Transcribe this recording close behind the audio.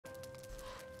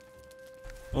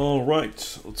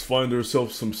Alright, let's find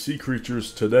ourselves some sea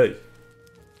creatures today.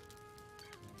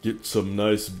 Get some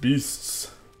nice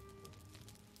beasts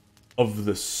of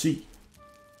the sea.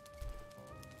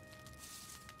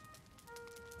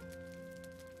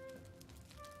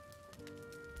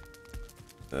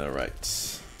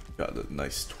 Alright, got a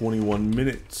nice 21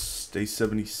 minutes, day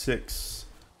 76.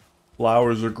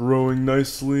 Flowers are growing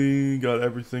nicely, got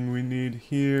everything we need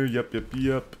here, yep.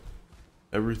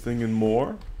 Everything and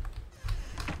more.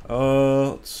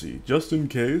 Let's see, just in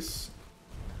case,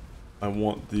 I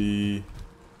want the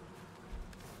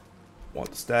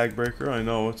stag breaker. I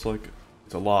know it's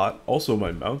a lot. Also,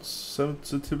 my mouse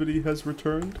sensitivity has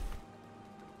returned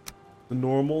to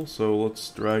normal, so let's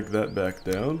drag that back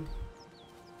down.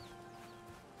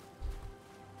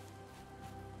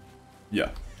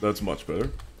 Yeah, that's much better.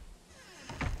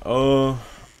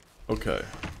 Okay.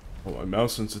 Oh, my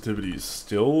mouse sensitivity is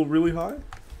still really high?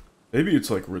 Maybe it's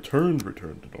like returned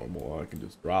to normal. I can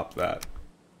just drop that.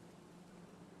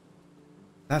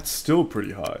 That's still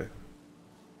pretty high.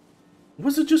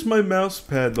 Was it just my mouse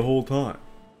pad the whole time?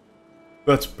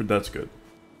 That's good.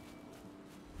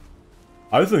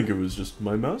 I think it was just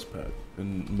my mouse pad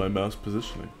and my mouse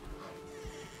positioning.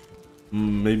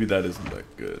 Maybe that isn't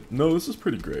that good. No, this is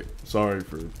pretty great. Sorry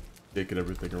for taking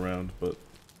everything around, but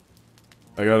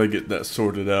I gotta get that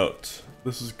sorted out.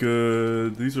 This is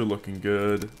good. These are looking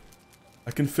good.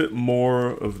 I can fit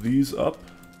more of these up.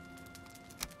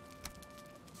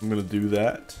 I'm gonna do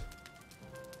that.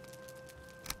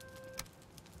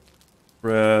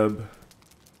 Grab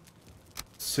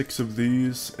 6 of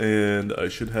these, and I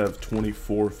should have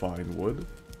 24 fine wood.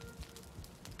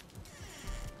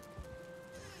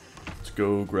 Let's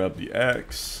go grab the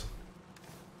axe.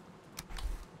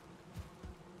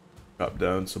 Chop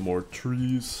down some more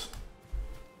trees.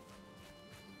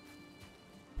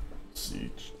 Let's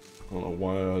see. I don't know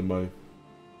why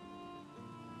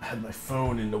I had my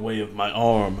phone in the way of my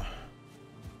arm.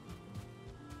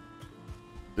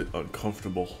 Bit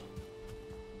uncomfortable.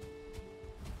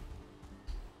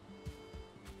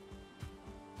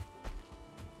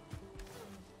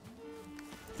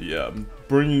 Yeah, I'm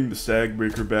bringing the stag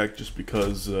breaker back just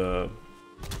because I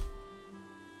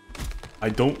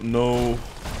don't know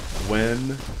when.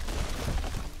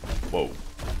 Whoa.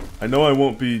 I know I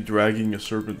won't be dragging a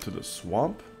serpent to the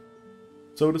swamp,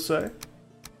 so to say.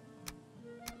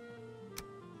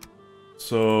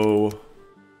 So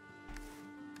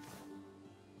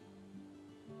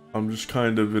I'm just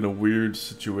kind of in a weird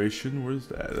situation. Where's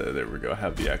that? There we go. I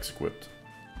have the axe equipped.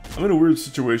 I'm in a weird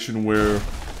situation where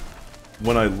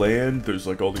when I land, there's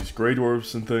like all these grey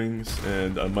dwarfs and things,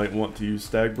 and I might want to use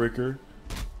Stagbreaker.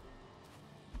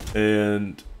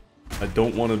 And I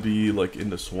don't want to be like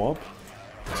in the swamp,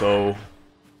 so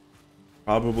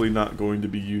probably not going to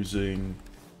be using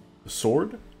the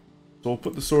sword. So I'll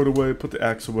put the sword away, put the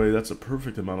axe away. That's a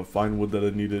perfect amount of fine wood that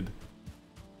I needed.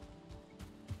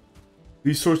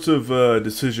 These sorts of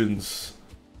decisions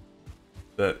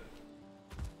that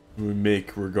we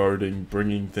make regarding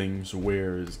bringing things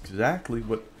where is exactly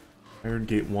what Iron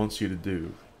Gate wants you to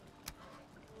do.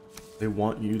 They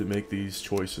want you to make these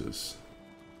choices.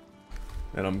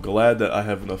 And I'm glad that I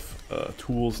have enough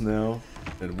tools now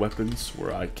and weapons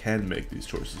where I can make these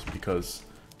choices, because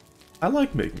I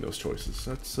like making those choices.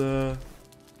 That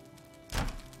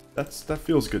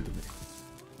feels good to me.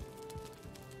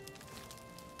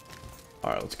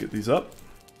 Alright, let's get these up.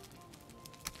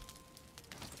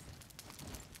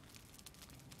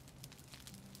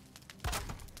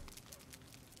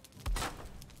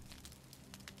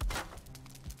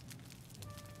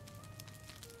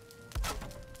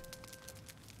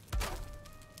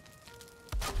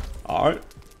 Alright.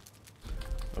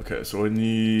 Okay, so I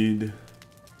need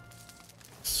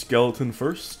skeleton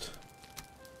first.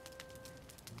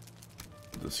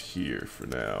 Put this here for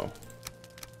now.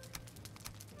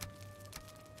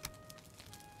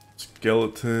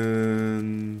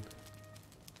 Skeleton,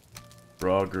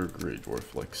 frog or grey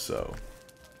dwarf, like so.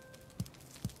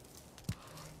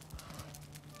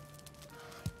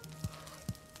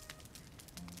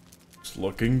 It's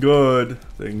looking good.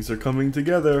 Things are coming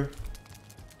together.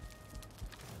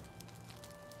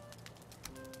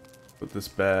 Put this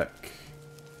back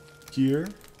here.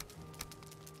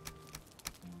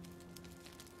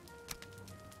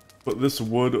 Put this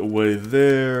wood away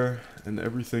there, and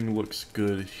everything looks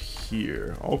good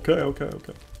here. Okay.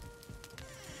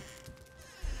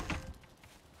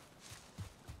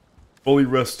 Fully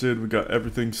rested, we got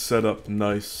everything set up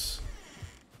nice.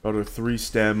 Got our 3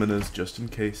 staminas just in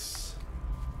case.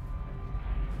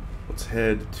 Let's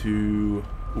head to...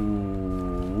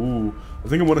 Ooh. I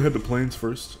think I want to head to plains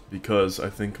first, because I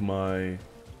think my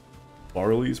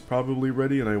barley is probably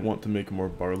ready, and I want to make more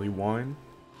barley wine.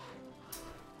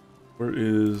 Where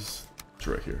is... It's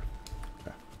right here.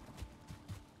 Okay.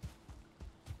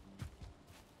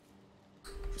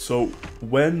 So,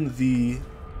 when the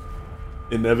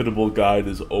inevitable guide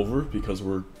is over, because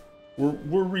we're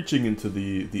reaching into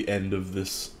the end of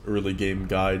this early game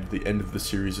guide, the end of the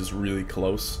series is really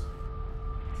close.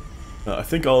 I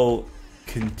think I'll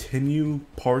continue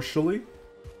partially,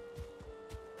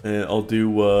 and I'll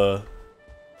do a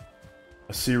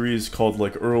series called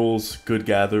like Earl's Good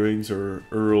Gatherings or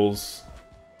Earl's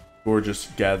Gorgeous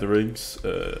Gatherings.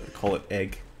 Call it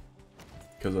Egg,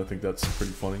 because I think that's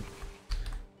pretty funny.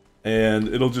 And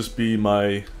it'll just be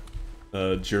my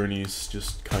journeys,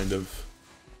 just kind of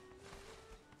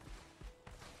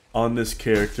on this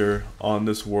character, on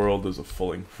this world. There's a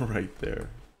Fuling right there.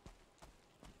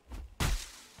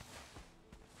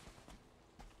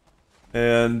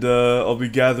 And I'll be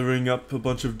gathering up a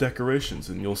bunch of decorations,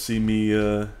 and you'll see me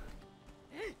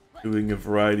doing a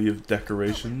variety of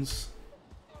decorations,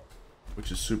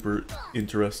 which is super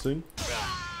interesting.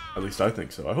 At least I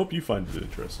think so. I hope you find it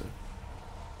interesting.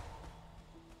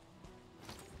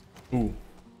 Ooh.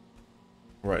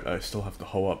 Right, I still have to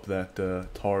hoe up that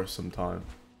tar sometime.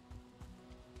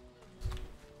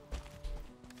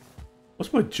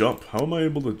 What's my jump? How am I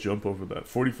able to jump over that?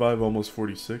 45, almost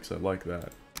 46? I like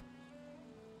that.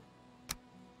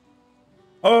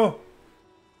 Oh!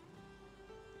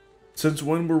 Since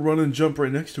when we're run and jump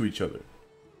right next to each other?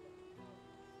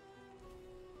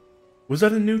 Was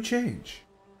that a new change?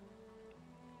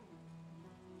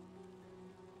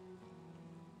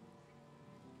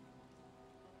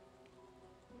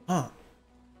 Huh.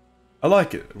 I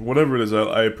like it. Whatever it is,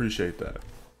 I appreciate that.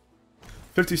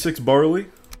 56 barley.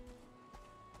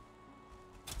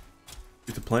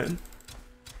 Get to planting.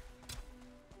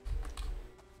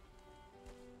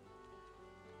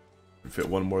 Fit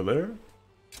one more there.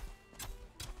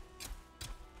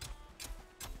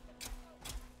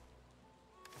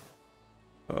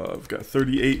 I've got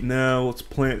 38 now. Let's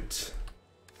plant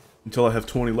until I have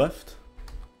 20 left.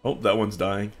 Oh, that one's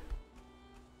dying.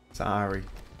 Sorry.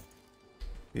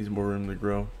 Needs more room to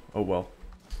grow. Oh well.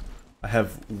 I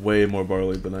have way more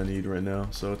barley than I need right now,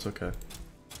 so it's okay.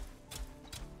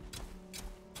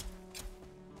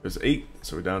 There's 8,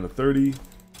 so we're down to 30.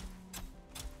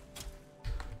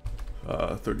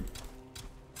 30.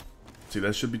 See,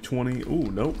 that should be 20. Ooh,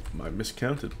 nope, I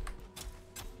miscounted.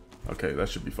 Okay, that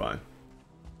should be fine.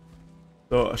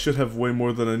 So I should have way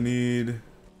more than I need.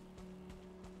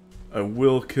 I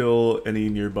will kill any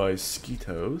nearby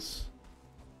Skeetos.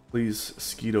 Please,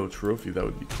 Skeeto trophy, that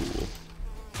would be cool.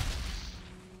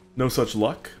 No such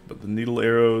luck, but the needle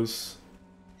arrows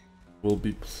will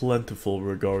be plentiful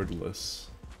regardless.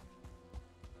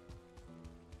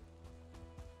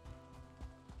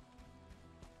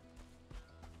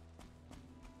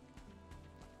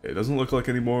 It doesn't look like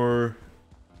any more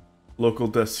local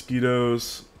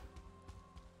Desquitos.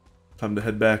 Time to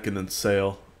head back and then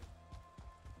sail.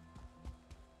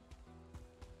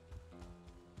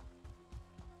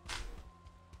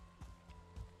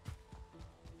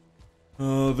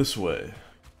 This way.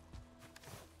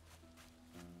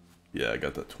 Yeah, I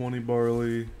got that 20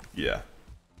 barley. Yeah.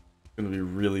 It's gonna be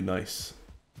really nice.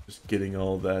 Just getting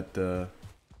all that,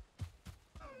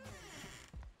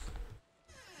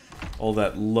 all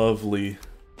that lovely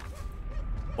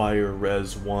fire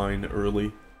res wine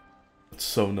early. It's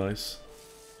so nice.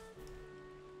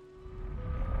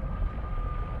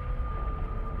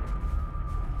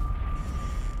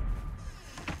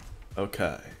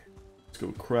 Okay. Let's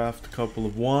go craft a couple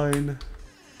of wine.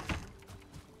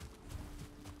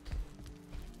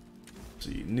 Let's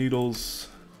see, needles.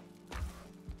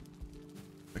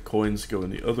 The coins go in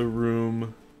the other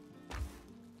room.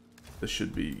 This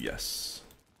should be, yes.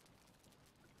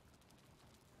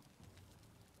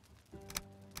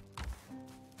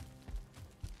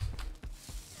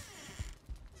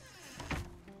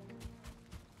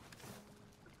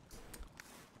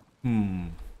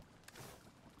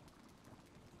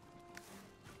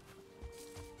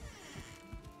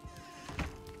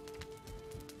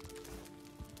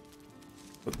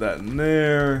 Put that in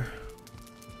there.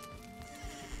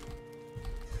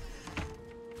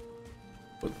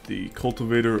 Put the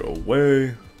cultivator away.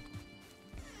 I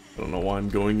don't know why I'm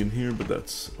going in here, but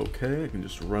that's okay. I can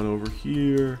just run over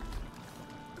here.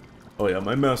 Oh yeah,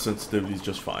 my mouse sensitivity is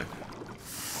just fine.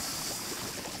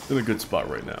 In a good spot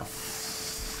right now.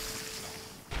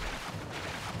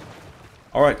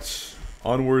 Alright,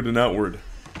 onward and outward.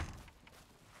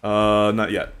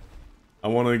 Not yet. I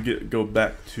want to go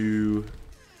back to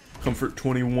Comfort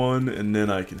 21, and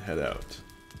then I can head out.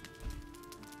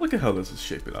 Look at how this is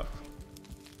shaping up.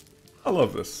 I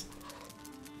love this.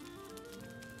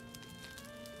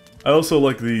 I also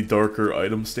like the darker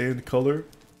item stand color,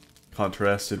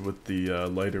 contrasted with the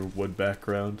lighter wood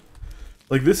background.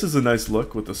 Like, this is a nice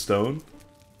look with the stone,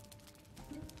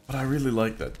 but I really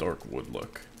like that dark wood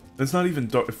look. It's not even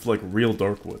dark, it's like real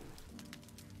dark wood.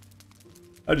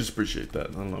 I just appreciate that,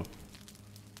 I don't know.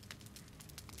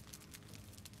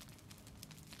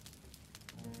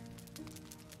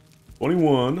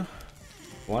 $21.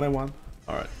 $21.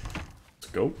 Alright,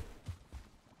 let's go.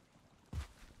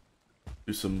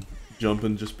 Do some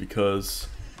jumping just because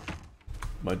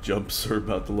my jumps are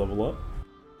about to level up.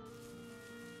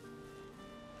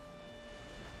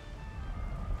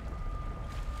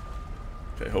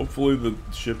 Okay, hopefully the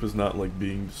ship is not like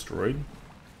being destroyed.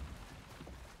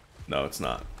 No, it's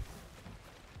not.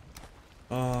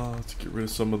 Let's get rid of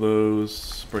some of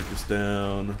those. Break this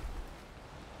down.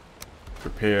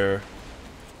 Repair.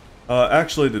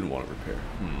 Actually, I didn't want to repair.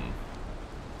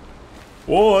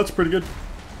 Whoa, that's pretty good.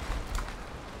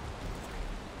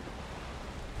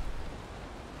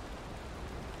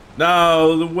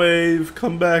 No, the wave.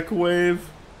 Come back, wave.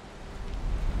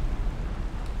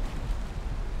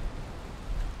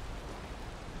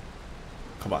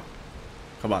 Come on.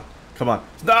 Come on. Come on.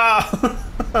 No!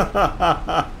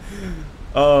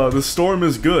 The storm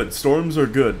is good. Storms are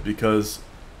good because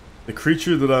the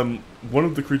creature that one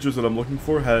of the creatures that I'm looking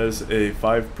for has a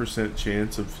 5%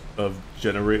 chance of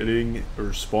generating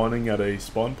or spawning at a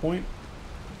spawn point.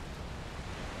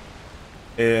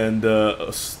 And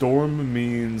a storm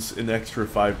means an extra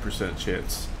 5%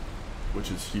 chance,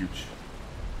 which is huge.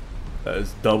 That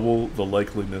is double the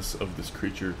likeliness of this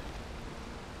creature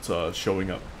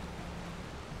showing up.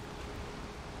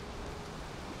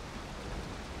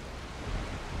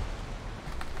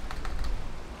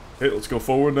 Okay, let's go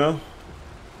forward now.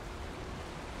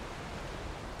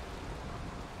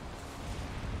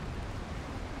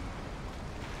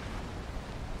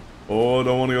 Oh, I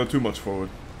don't want to go too much forward.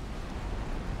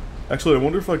 Actually, I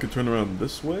wonder if I could turn around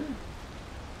this way?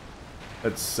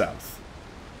 That's south.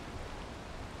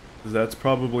 That's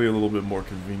probably a little bit more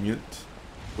convenient,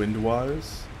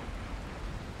 wind-wise.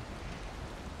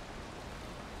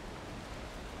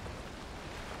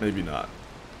 Maybe not.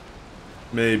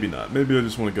 Maybe not. Maybe I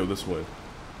just want to go this way.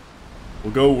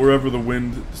 We'll go wherever the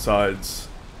wind decides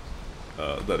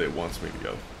that it wants me to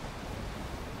go.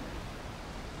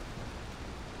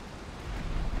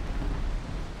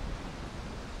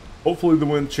 Hopefully the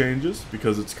wind changes,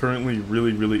 because it's currently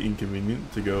really, really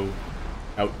inconvenient to go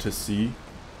out to sea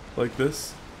like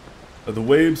this. The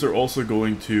waves are also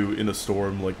going to, in a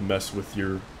storm, like mess with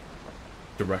your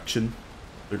direction.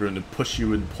 They're going to push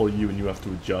you and pull you, and you have to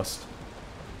adjust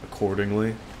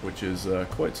accordingly, which is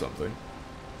quite something.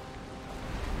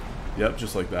 Yep,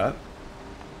 just like that.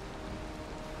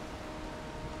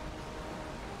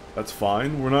 That's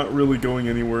fine. We're not really going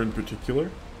anywhere in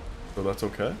particular, so that's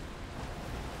okay.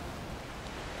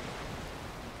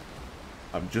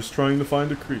 I'm just trying to find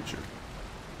a creature.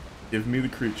 Give me the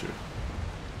creature.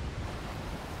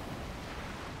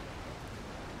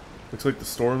 Looks like the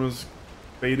storm is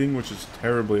fading, which is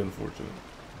terribly unfortunate.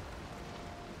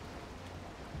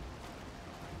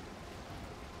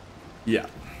 Yeah.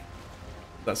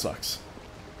 That sucks.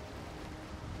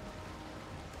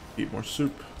 Eat more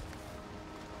soup.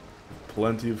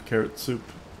 Plenty of carrot soup.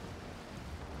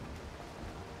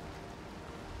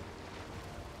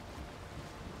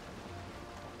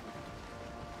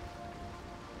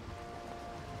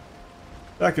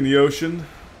 Back in the ocean.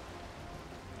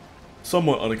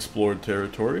 Somewhat unexplored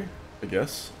territory, I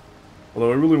guess.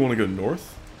 Although I really want to go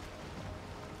north.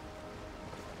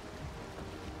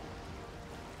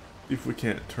 See if we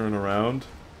can't turn around.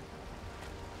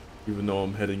 Even though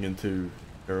I'm heading into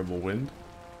terrible wind.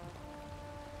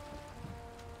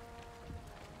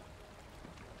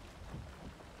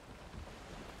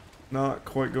 Not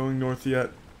quite going north yet.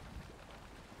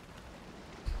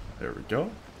 There we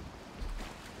go.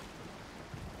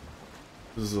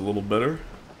 This is a little better.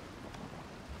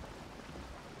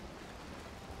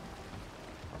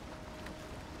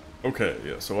 Okay,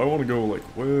 yeah, so I want to go like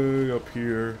way up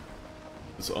here.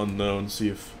 This unknown, see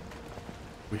if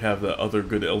we have that other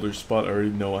good elder spot. I already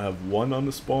know I have one on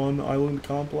the spawn island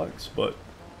complex, but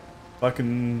if I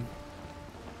can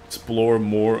explore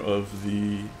more of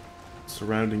the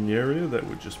surrounding area, that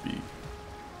would just be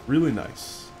really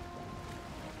nice.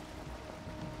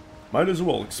 Might as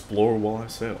well explore while I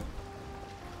sail.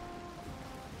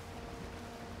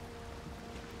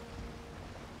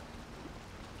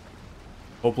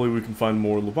 Hopefully we can find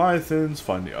more Leviathans,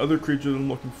 find the other creature that I'm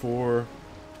looking for.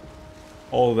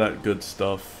 All that good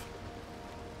stuff.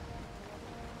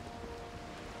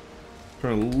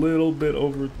 Turn a little bit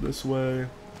over this way.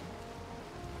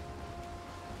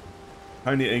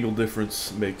 Tiny angle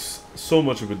difference makes so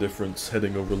much of a difference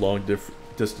heading over long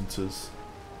distances.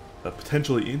 A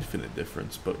potentially infinite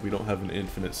difference, but we don't have an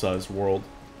infinite sized world.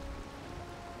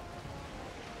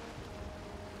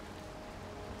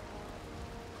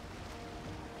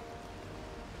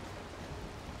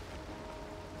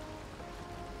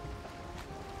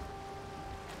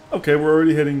 Okay, we're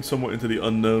already heading somewhat into the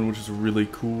unknown, which is really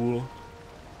cool.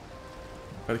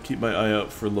 Gotta keep my eye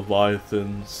out for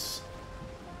Leviathans.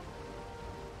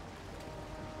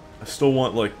 I still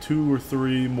want like 2 or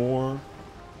 3 more.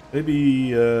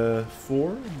 Maybe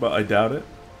 4, but I doubt it.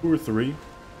 2 or 3.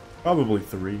 Probably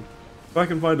 3. If I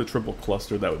can find a triple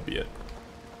cluster, that would be it.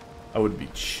 I would be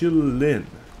chillin'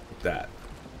 with that.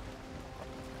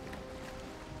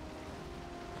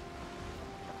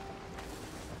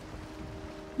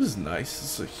 This is nice.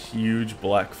 This is a huge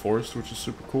black forest, which is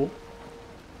super cool.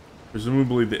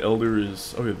 Presumably the Elder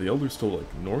is... Oh yeah, the Elder's still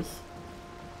like north.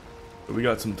 But we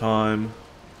got some time.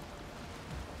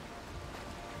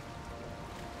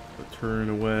 Turn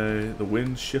away. The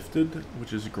wind shifted,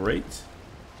 which is great.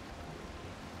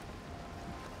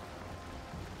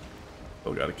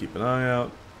 Oh, gotta keep an eye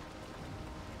out.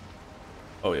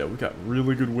 Oh yeah, we got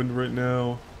really good wind right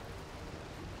now.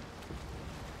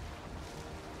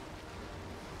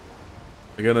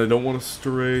 Again, I don't want to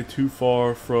stray too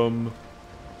far from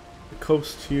the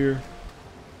coast here.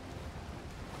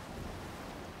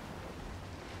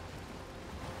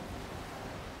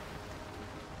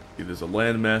 See, there's a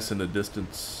landmass in the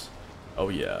distance. Oh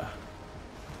yeah.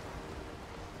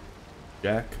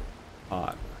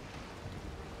 Jackpot.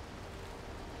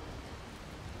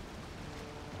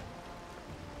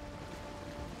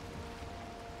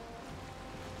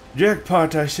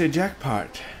 Jackpot, I say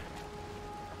jackpot.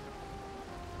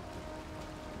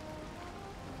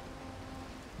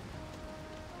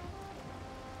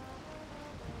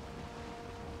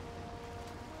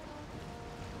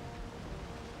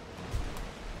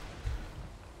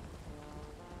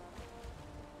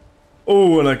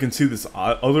 Oh, and I can see this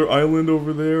other island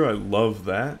over there. I love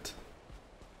that.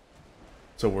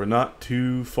 So we're not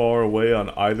too far away on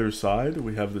either side.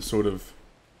 We have this sort of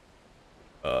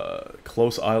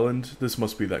close island. This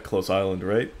must be that close island,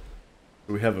 right?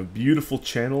 We have a beautiful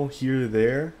channel here,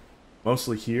 there.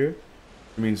 Mostly here.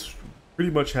 It means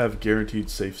pretty much have guaranteed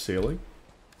safe sailing.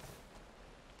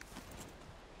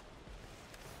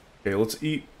 Okay, let's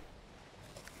eat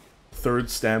 3rd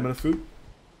stamina food.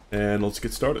 And let's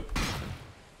get started.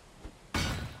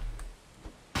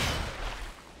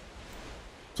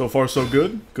 So far so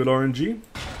good. Good RNG.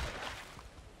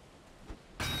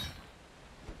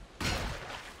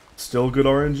 Still good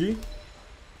RNG.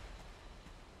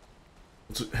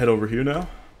 Let's head over here now.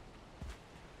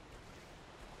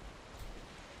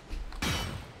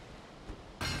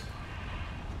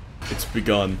 It's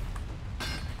begun.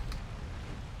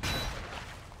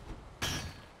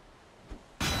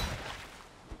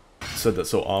 Said that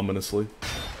so ominously.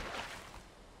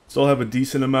 Still have a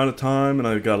decent amount of time, and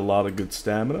I've got a lot of good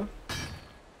stamina.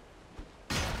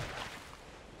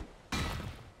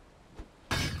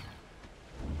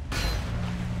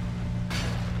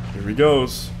 Here he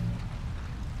goes.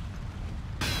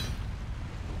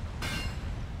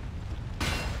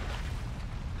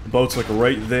 The boat's like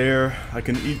right there. I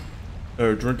can eat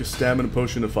or drink a stamina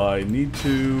potion if I need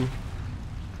to.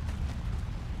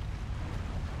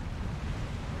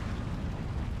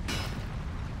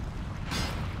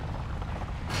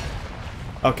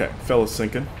 Okay, fella's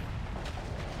sinking.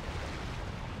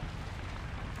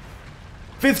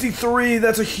 53,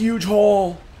 that's a huge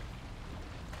haul.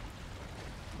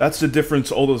 That's the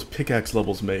difference all those pickaxe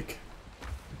levels make.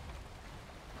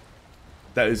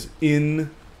 That is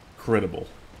incredible.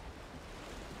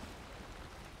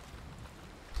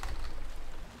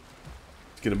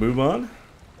 Let's get a move on.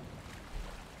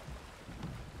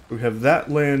 We have that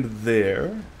land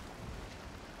there,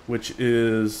 which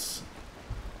is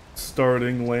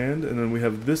starting land, and then we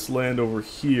have this land over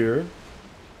here,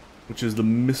 which is the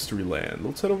mystery land.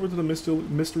 Let's head over to the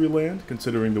mystery land,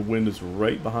 considering the wind is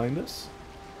right behind us.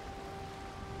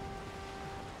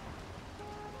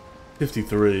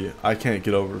 53. I can't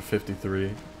get over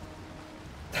 53.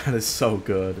 That is so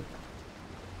good.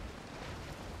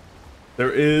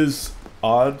 There is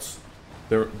odds.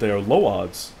 They are low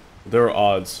odds. There are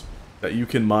odds that you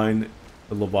can mine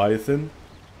the Leviathan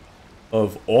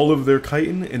of all of their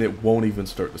chitin, and it won't even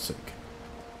start to sink.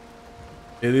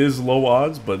 It is low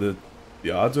odds, but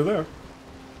the odds are there.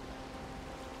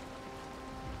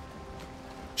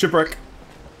 Shipwreck.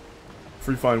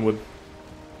 Free fine wood.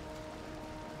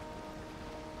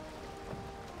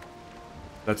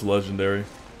 That's legendary.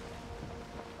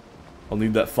 I'll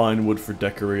need that fine wood for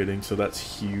decorating, so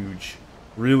that's huge.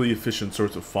 Really efficient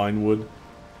source of fine wood.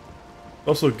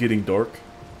 Also getting dark.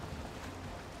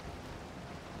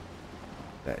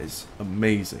 That is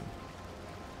amazing.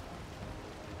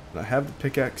 And I have the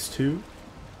pickaxe too.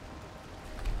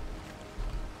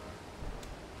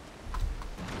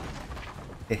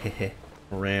 Hehehe.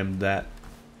 Rammed that.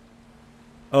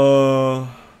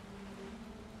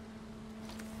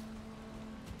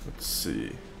 Let's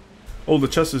see. Oh, the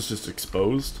chest is just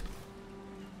exposed.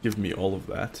 Give me all of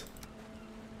that.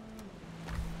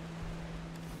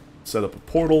 Set up a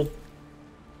portal.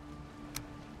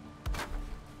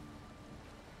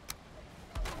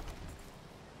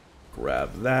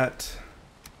 Grab that.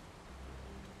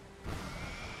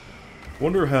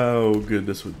 Wonder how good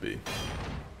this would be.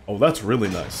 Oh, that's really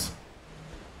nice.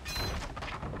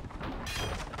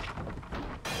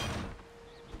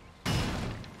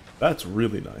 That's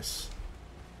really nice.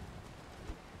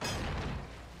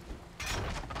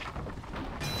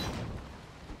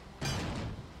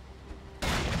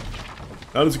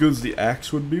 Not as good as the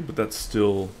axe would be, but that's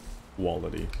still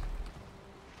quality.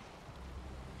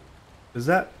 Is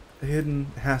that hidden?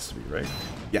 It has to be, right?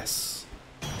 Yes.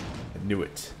 I knew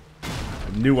it. I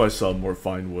knew I saw more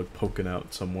fine wood poking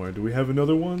out somewhere. Do we have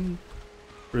another one?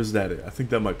 Or is that it? I think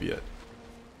that might be it.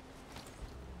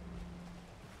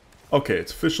 Okay,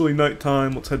 it's officially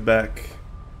nighttime. Let's head back.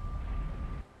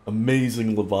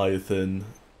 Amazing Leviathan.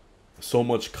 So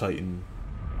much chitin.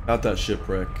 Got that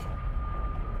shipwreck.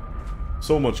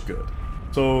 So much good.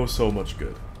 So much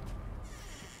good.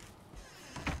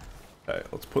 Okay,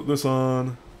 let's put this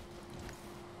on.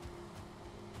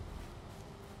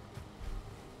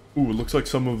 Ooh, it looks like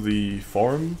some of the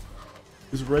farm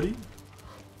is ready.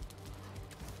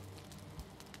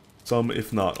 Some,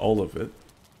 if not all of it.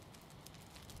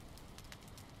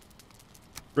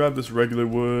 Grab this regular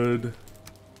wood.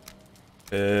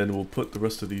 And we'll put the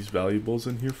rest of these valuables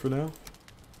in here for now.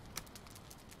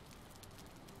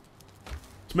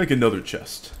 Let's make another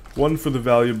chest. One for the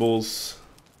valuables.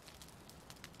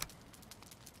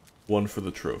 One for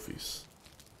the trophies.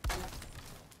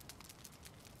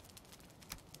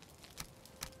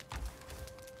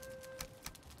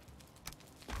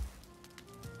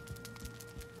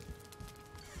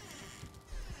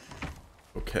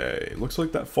 Okay, looks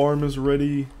like that farm is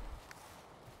ready.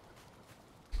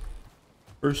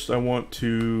 First I want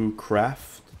to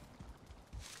craft.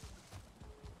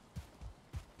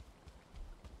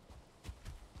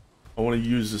 I want to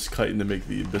use this chitin to make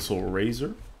the Abyssal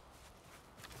Razor.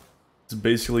 It's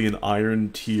basically an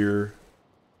iron tier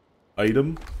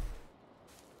item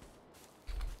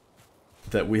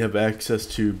that we have access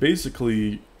to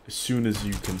basically as soon as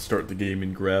you can start the game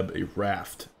and grab a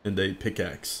raft and a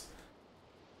pickaxe,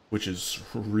 which is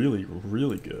really,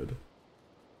 really good.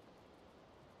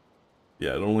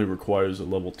 Yeah, it only requires a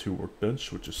level 2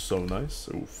 workbench, which is so nice.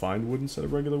 So fine wood instead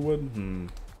of regular wood?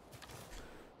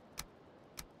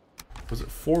 Was it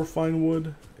 4 fine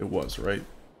wood? It was, right?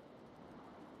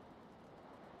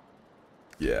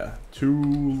 Yeah,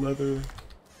 2 leather.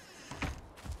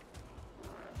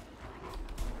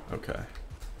 Okay.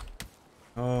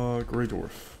 Grey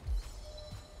Dwarf.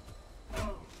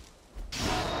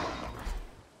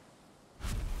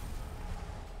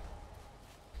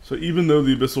 So even though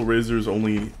the Abyssal Razor is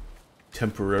only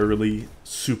temporarily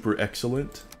super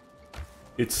excellent,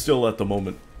 it's still at the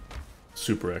moment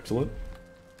super excellent.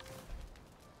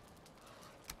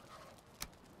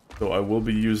 So I will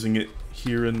be using it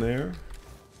here and there.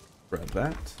 Grab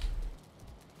that.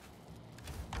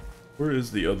 Where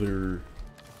is the other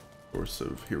source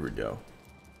of... Here we go.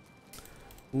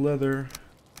 Leather.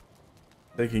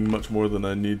 Taking much more than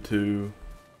I need to.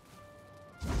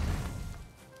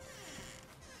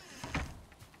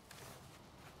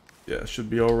 Yeah, should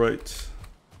be alright.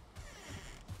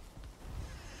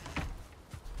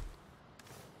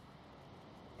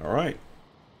 Alright.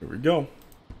 Here we go.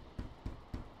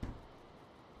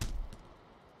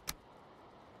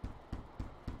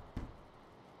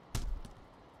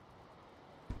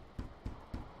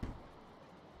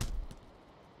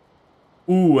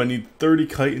 Ooh, I need 30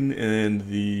 chitin and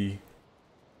the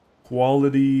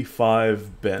quality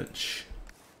 5 bench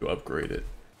to upgrade it.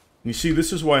 And you see,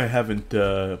 this is why I haven't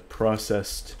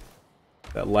processed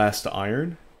that last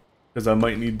iron, because I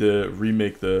might need to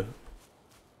remake the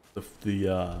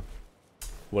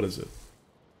what is it?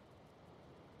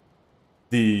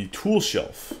 The tool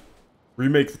shelf.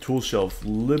 Remake the tool shelf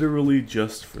literally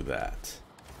just for that.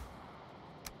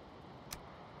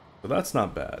 So that's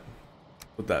not bad.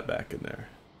 Put that back in there.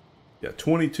 Yeah,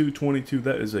 22, 22,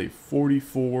 that is a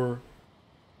 44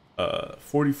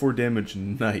 44 damage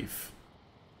knife.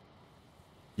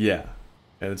 Yeah,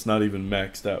 and it's not even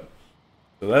maxed out.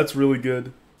 So that's really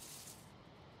good.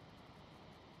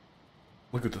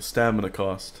 Look at the stamina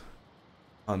cost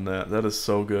on that. That is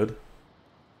so good.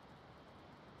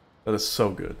 That is so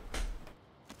good.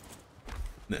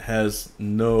 And it has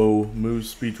no move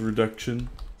speed reduction.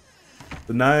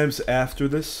 The knives after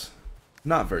this,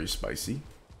 not very spicy.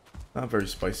 Not very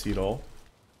spicy at all.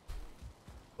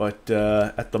 But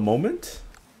at the moment,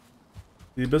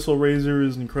 the Abyssal Razor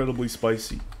is incredibly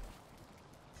spicy.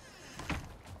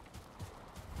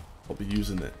 I'll be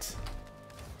using it.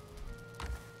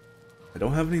 I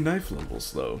don't have any knife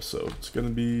levels though, so it's gonna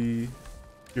be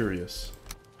curious.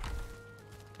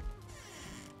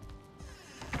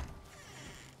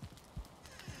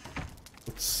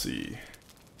 Let's see.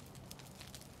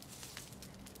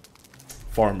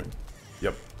 Farming.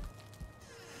 Yep.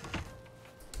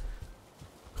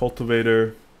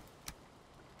 Cultivator.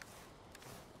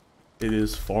 It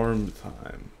is farm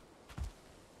time.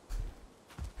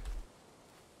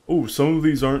 Oh, some of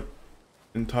these aren't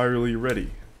entirely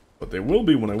ready, but they will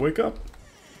be when I wake up.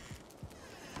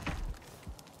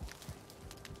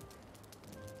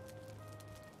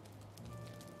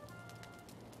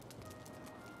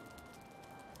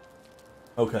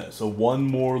 Okay, so one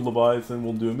more Leviathan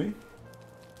will do me.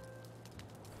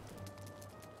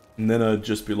 And then I'd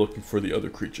just be looking for the other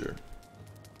creature.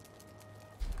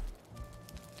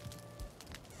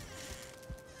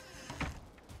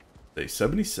 Day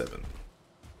 77.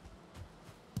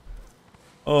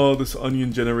 Oh, this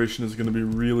onion generation is going to be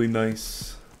really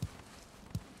nice.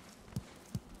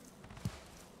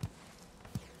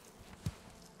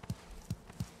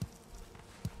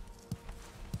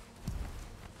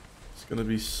 It's going to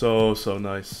be so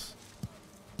nice.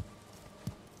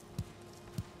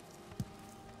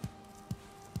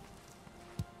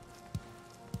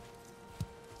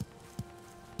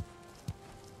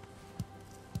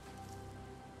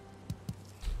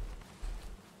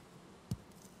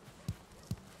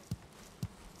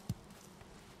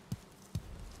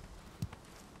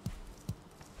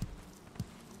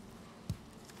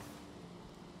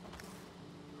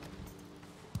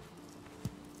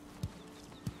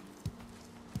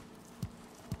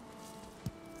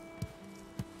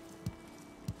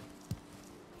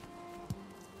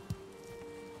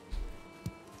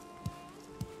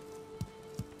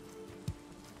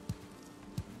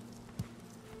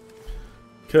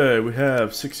 Okay, we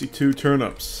have 62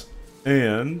 turnips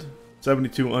and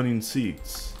 72 onion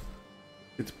seeds.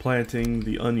 It's planting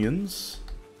the onions.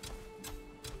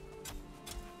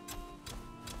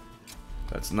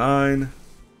 That's 9.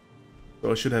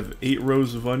 So I should have 8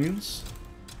 rows of onions.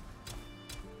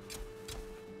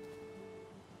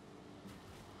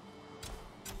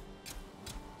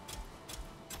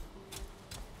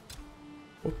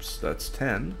 Whoops, that's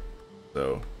 10.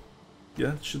 So,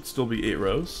 yeah, it should still be 8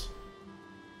 rows.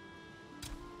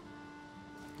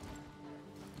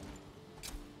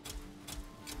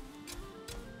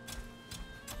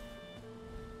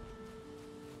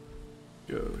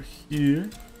 Go here.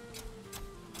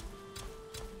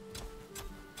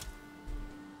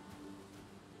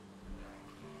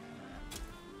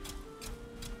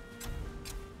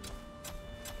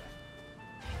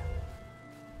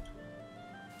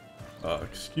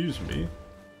 Excuse me.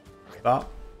 Stop.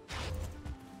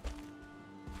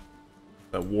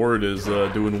 That ward is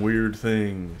doing weird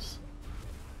things.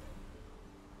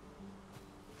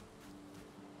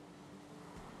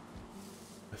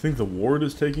 I think the ward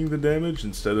is taking the damage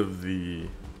instead of the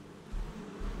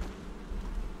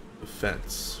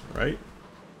fence, right?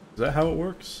 Is that how it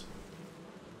works?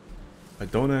 I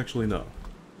don't actually know.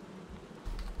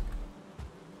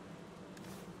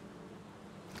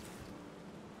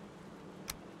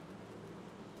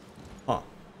 Huh.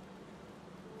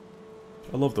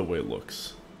 I love the way it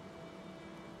looks.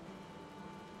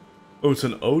 Oh, it's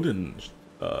an Odin.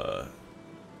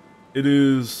 It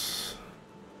is...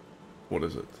 What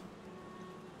is it?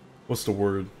 What's the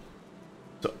word?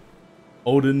 It's an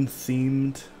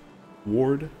Odin-themed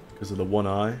ward because of the one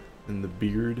eye and the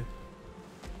beard.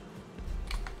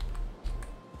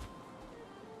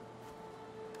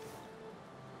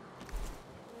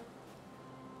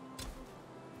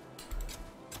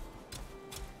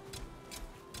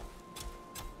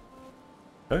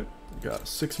 Okay, we got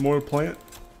 6 more to plant.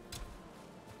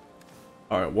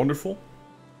 Alright, wonderful.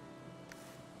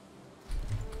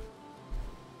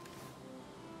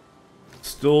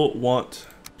 Still want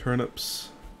turnips.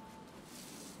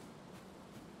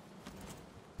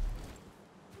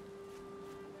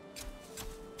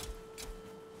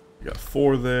 We got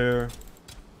 4 there.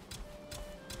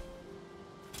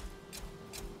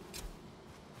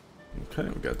 Okay,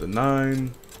 we got the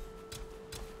 9.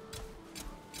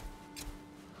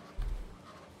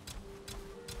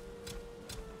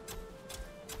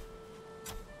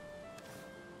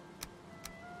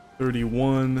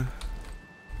 $31.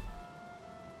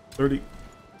 30.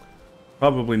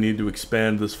 Probably need to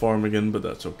expand this farm again, but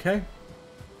that's okay.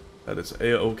 That is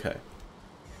a-okay.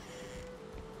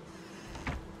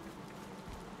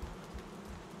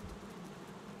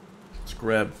 Let's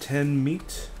grab 10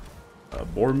 meat.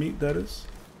 Boar meat, that is.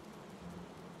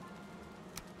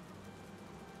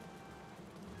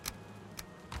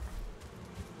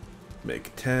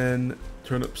 Make 10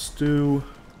 turnip stew.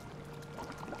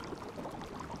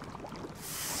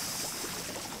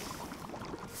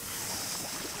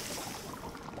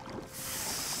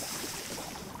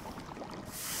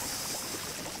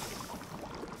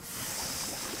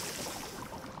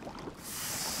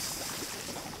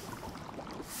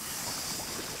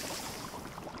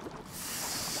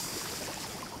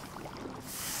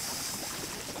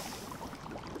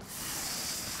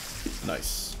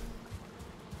 Nice.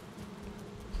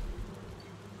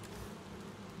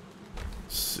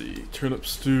 Let's see, turnip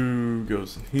stew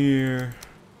goes in here.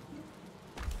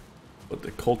 Put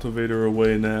the cultivator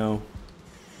away now.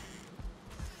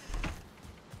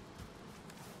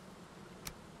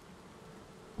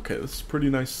 Okay, this is a pretty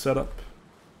nice setup.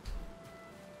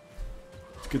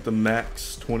 Let's get the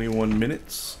max 21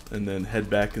 minutes and then head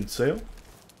back and sail.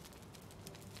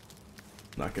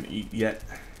 Not gonna eat yet.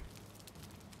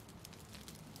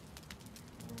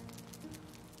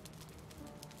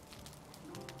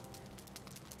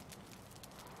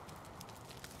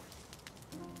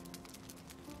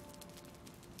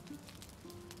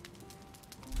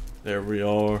 There we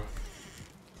are.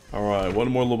 Alright,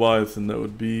 one more Leviathan. That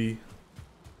would be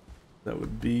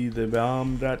the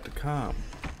bomb.com.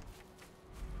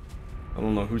 I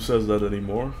don't know who says that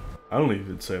anymore. I don't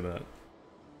even say that.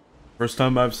 First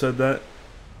time I've said that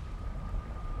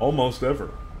almost ever.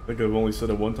 I think I've only said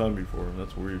it one time before.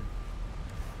 That's weird.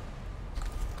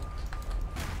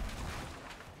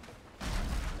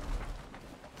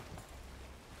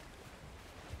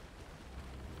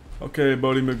 Okay,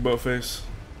 Bodie McButtface.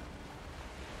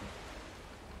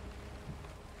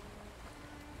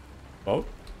 Oh.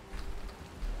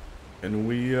 Can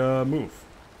we move?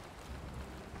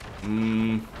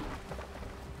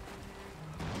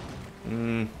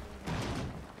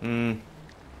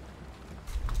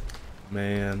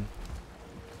 Man.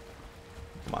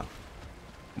 Come on.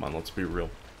 Come on, let's be real.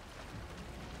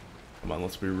 Come on,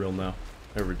 let's be real now.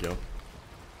 There we go.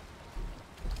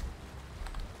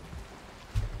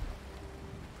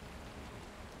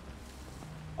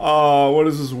 Oh, what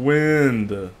is this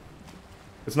wind?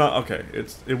 It's not okay.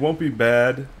 It won't be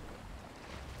bad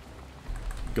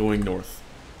going north.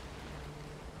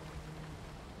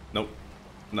 Nope.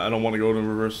 No, I don't want to go in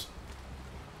reverse.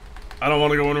 I don't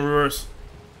want to go in reverse.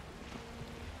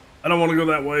 I don't want to go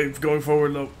that way. Going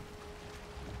forward, though.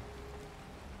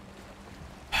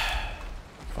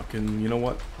 Fucking, you know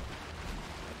what?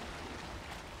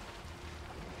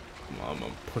 Come on, I'm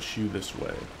gonna push you this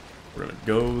way. We're gonna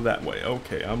go that way.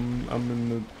 Okay, I'm in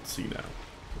the sea now.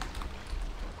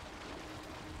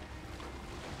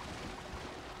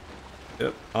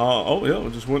 Yep. Oh yeah,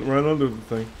 it just went right under the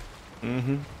thing.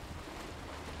 Mm-hmm.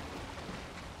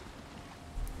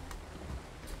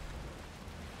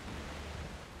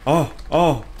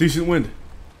 Oh, decent wind.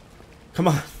 Come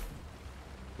on.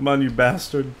 Come on, you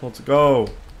bastard. Let's go.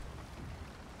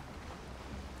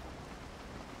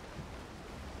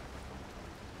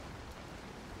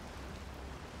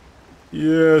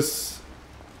 Yes.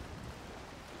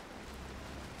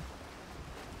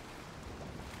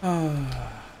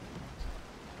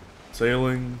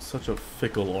 Sailing, such a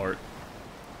fickle art.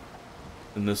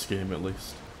 In this game, at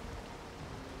least.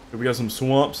 Okay, we got some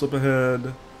swamps up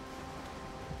ahead.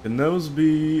 Can those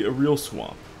be a real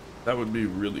swamp? That would be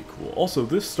really cool. Also,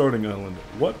 this starting island,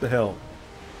 what the hell?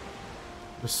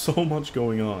 There's so much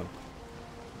going on.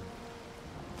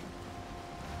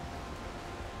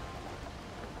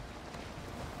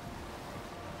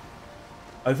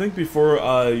 I think before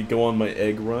I go on my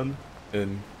egg run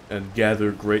and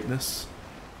gather greatness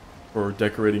for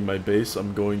decorating my base,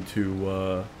 I'm going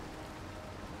to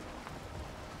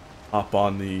hop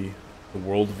on the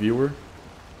world viewer.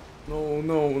 No,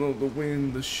 the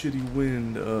wind, the shitty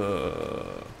wind.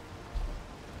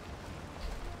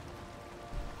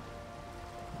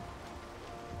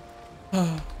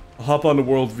 I'll hop on the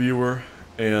world viewer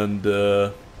and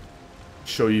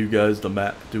show you guys the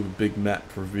map, do a big map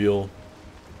reveal.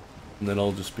 And then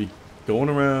I'll just be going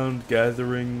around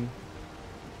gathering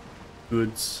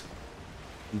goods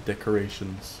and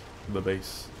decorations for the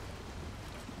base.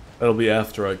 That'll be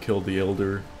after I kill the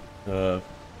Elder,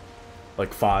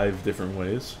 like 5 different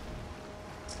ways.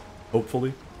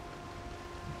 Hopefully.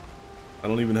 I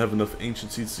don't even have enough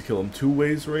Ancient Seeds to kill him 2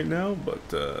 ways right now, but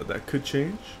that could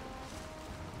change.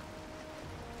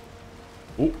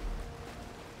 Oh.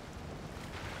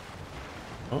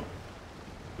 Oh.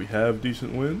 We have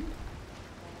decent wind.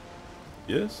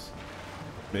 Yes.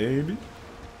 Maybe.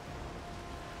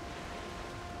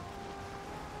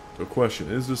 So question,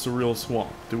 is this a real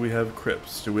swamp? Do we have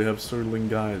crypts? Do we have Surtling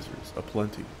geysers?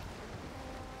 Aplenty.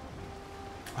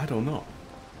 I don't know.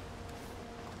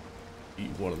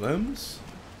 Eat one of them's.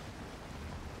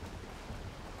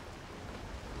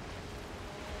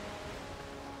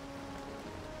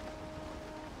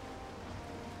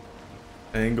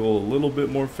 Angle a little bit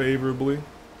more favorably.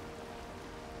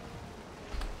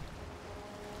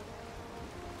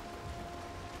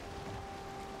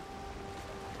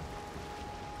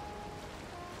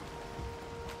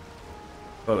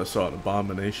 Thought I saw an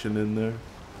abomination in there.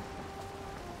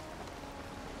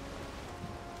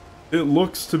 It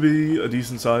looks to be a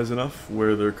decent size enough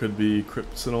where there could be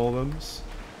crypts and all of them.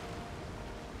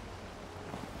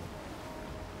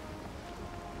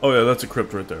 Oh yeah, that's a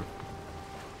crypt right there.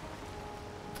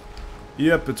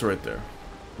 Yep, it's right there.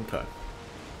 Okay.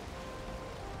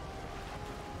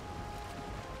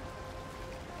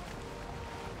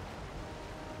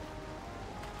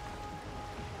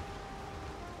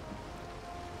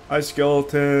 Hi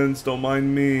skeletons, don't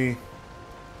mind me.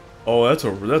 Oh, that's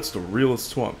the realest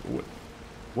swamp. What,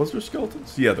 was there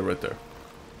skeletons? Yeah, they're right there.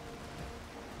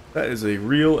 That is a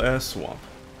real ass swamp.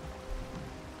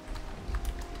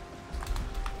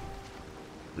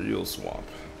 Real swamp.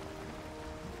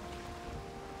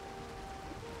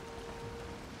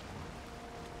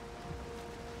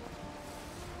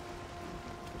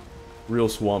 Real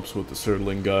swamps with the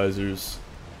Surtling geysers.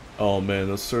 Oh man,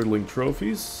 those Surtling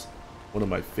trophies. One of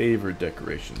my favorite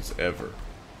decorations ever.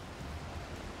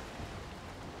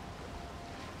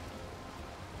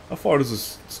 How far does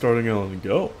this starting island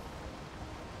go?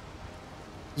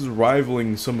 This is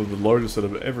rivaling some of the largest that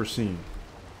I've ever seen.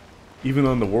 Even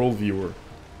on the world viewer.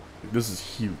 This is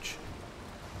huge.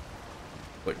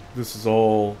 Like, this is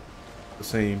all the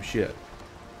same shit.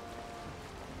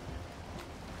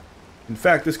 In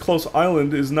fact, this close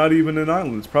island is not even an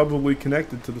island. It's probably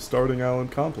connected to the starting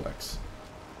island complex.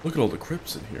 Look at all the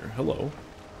crypts in here. Hello.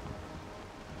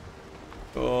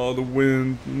 Oh, the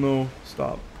wind. No,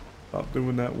 stop. Stop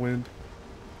doing that, wind.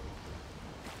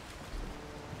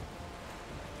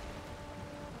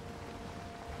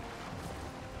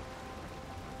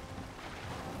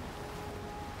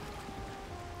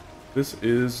 This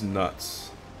is nuts.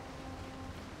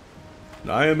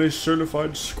 And I am a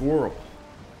certified squirrel.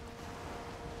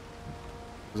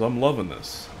 Because I'm loving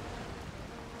this.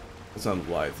 It's not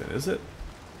Leviathan, is it?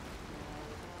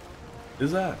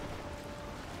 Is that?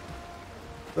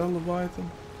 Is that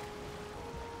Leviathan?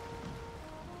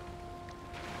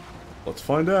 Let's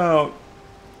find out.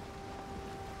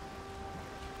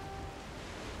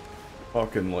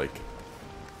 Talking like...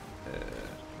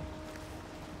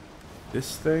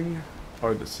 this thing?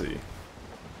 Hard to see.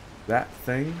 That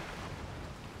thing?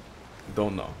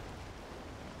 Don't know.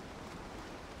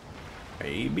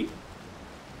 Maybe?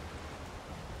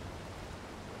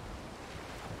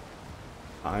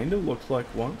 Kinda looks like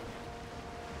one.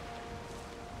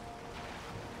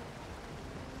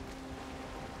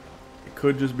 It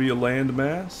could just be a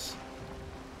landmass.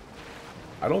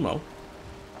 I don't know.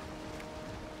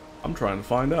 I'm trying to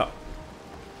find out.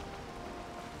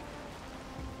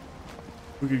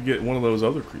 We could get one of those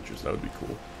other creatures, that would be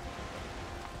cool.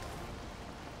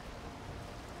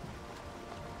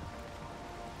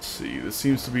 Let's see, this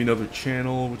seems to be another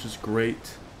channel, which is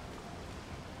great.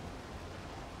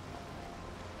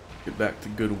 Get back to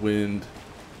good wind.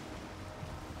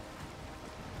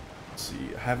 Let's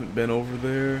see, I haven't been over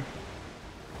there.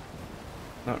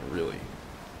 Not really.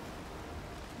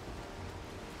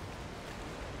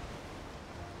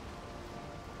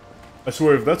 I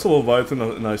swear, if that's a Leviathan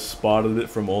and I spotted it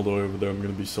from all the way over there, I'm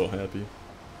gonna be so happy.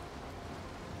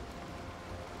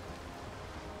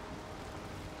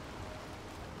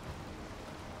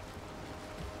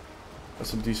 That's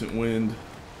some decent wind.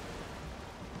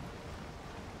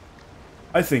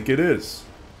 I think it is.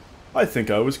 I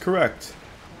think I was correct.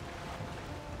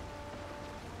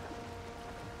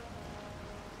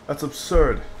 That's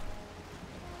absurd.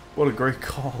 What a great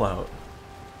call out.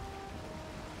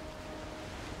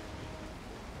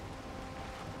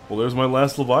 Well, there's my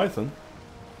last Leviathan.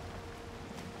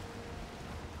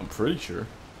 I'm pretty sure.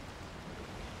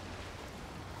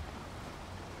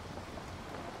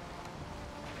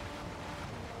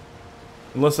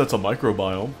 Unless that's a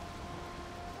microbiome.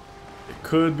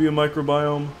 could be a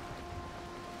microbiome,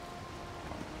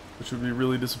 which would be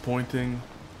really disappointing.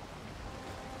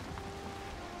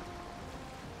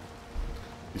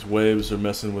 These waves are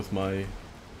messing with my...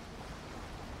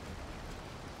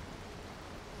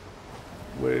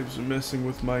 Waves are messing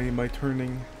with my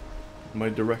turning, my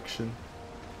direction.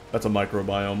 That's a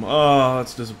microbiome. Ah,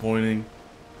 that's disappointing.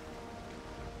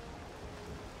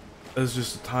 That's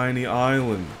just a tiny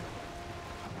island.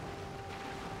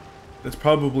 It's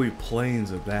probably plains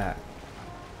of that.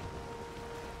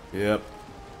 Yep.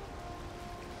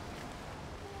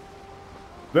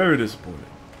 Very disappointing.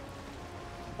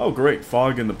 Oh great,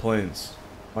 fog in the plains.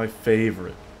 My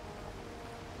favorite.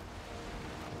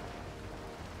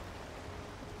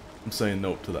 I'm saying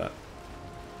nope to that.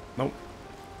 Nope.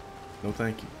 No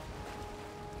thank you.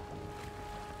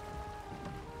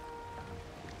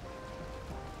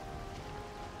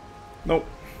 Nope.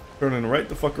 Turning right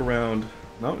the fuck around.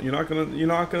 No, you're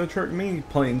not gonna trick me,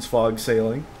 plains fog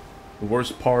sailing. The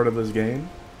worst part of this game.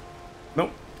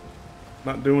 Nope.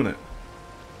 Not doing it.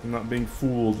 I'm not being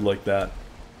fooled like that.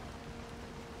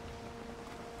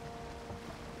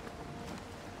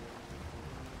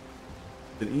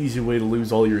 An easy way to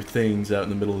lose all your things out in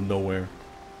the middle of nowhere.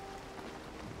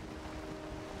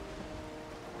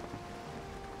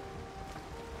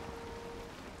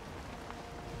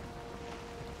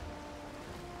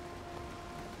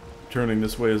 Turning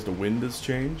this way as the wind has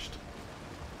changed.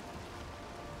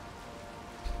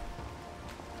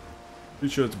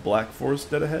 Pretty sure it's Black Forest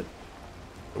dead ahead.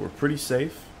 But we're pretty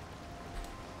safe.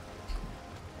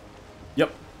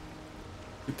 Yep.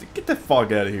 Get that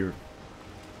fog out of here.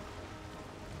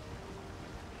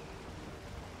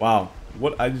 Wow.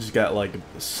 What I just got like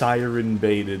siren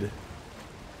baited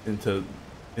into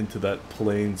that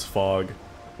plains fog.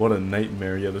 What a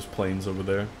nightmare. Yeah, there's plains over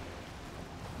there.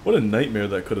 What a nightmare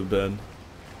that could have been.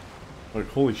 Like,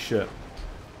 holy shit.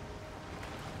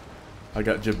 I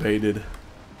got jebaited.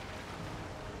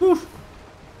 Whew.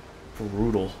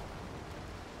 Brutal.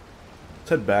 Let's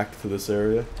head back to this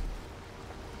area.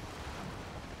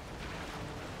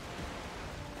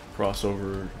 Cross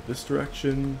over this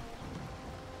direction.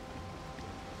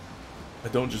 I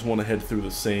don't just want to head through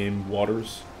the same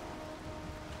waters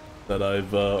that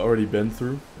I've already been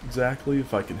through exactly,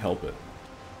 if I can help it.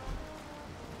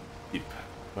 Keep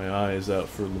my eyes out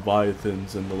for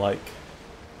Leviathans and the like.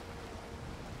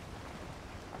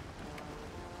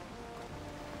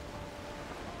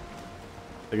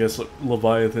 I guess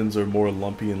Leviathans are more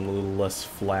lumpy and a little less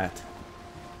flat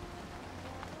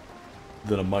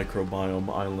than a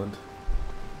microbiome island.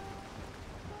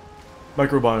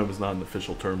 Microbiome is not an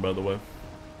official term, by the way.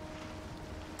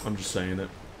 I'm just saying it.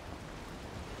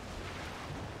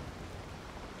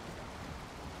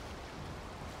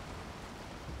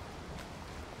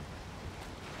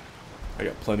 I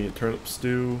got plenty of turnip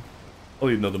stew. I'll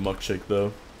eat another muck shake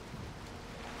though.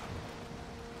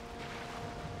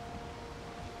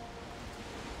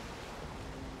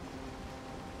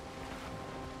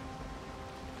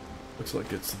 Looks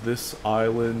like it's this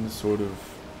island sort of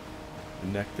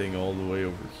connecting all the way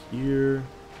over here.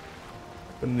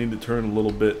 Gonna need to turn a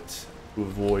little bit to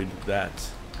avoid that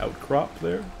outcrop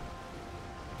there.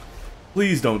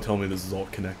 Please don't tell me this is all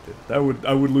connected. I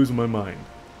would lose my mind.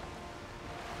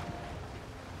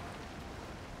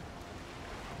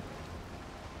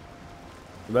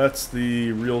 That's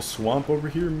the real swamp over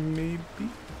here, maybe?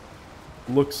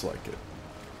 Looks like it.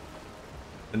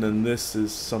 And then this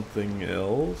is something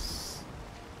else?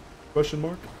 Question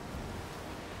mark?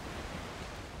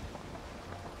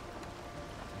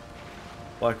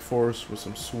 Black forest with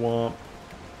some swamp.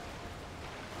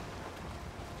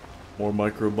 More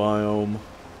microbiome.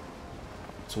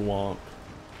 Swamp.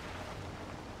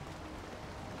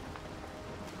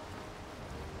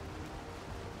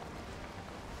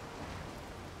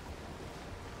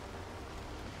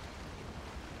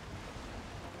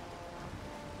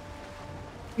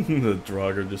 The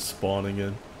Drog are just spawning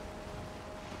in.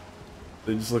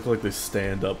 They just look like they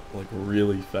stand up like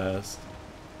really fast.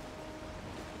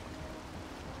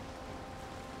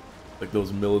 Like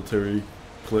those military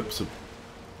clips of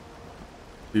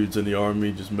dudes in the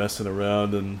army just messing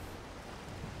around and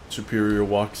Superior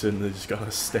walks in and they just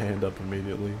gotta stand up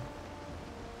immediately.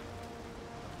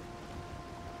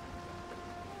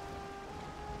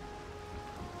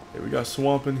 Okay, we got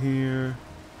swamp in here.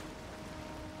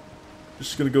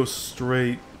 Just gonna go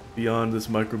straight beyond this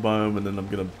microbiome and then I'm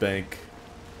gonna bank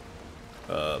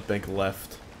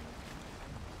left.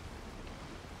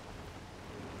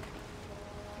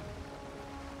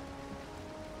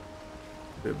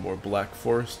 A bit more black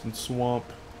forest and swamp.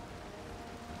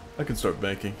 I can start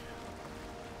banking.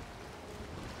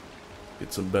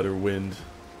 Get some better wind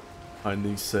behind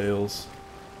these sails.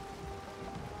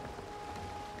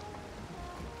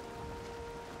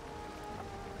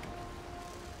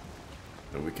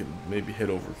 And we can maybe head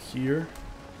over here.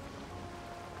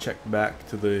 Check back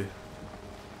to the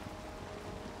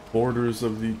borders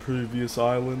of the previous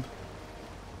island.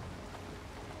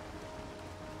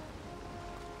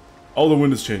 Oh, the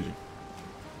wind is changing.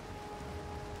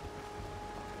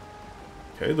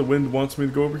 Okay, the wind wants me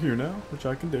to go over here now, which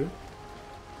I can do.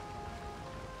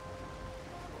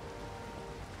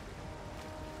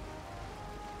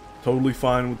 Totally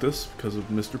fine with this because of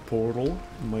Mr. Portal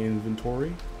in my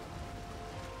inventory.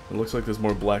 It looks like there's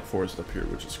more black forest up here,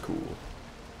 which is cool.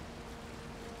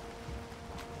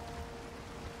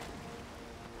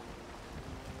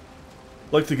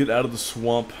 I'd like to get out of the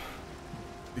swamp.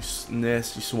 This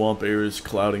nasty swamp air is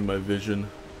clouding my vision.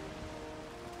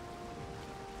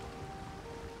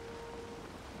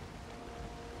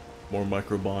 More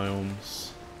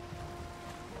microbiomes.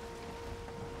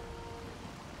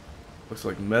 Looks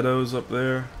like meadows up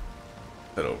there.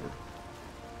 Head over.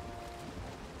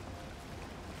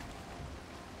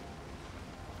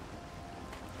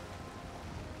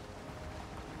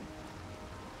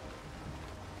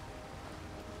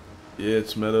 Yeah,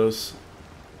 it's meadows.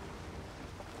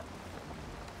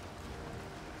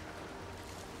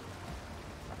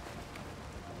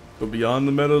 Go beyond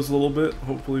the meadows a little bit.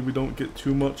 Hopefully we don't get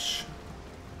too much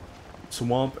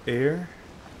swamp air.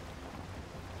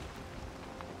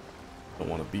 Don't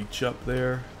want a beach up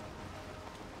there.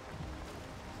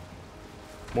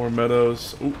 More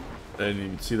meadows. Oop, I didn't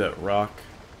even see that rock.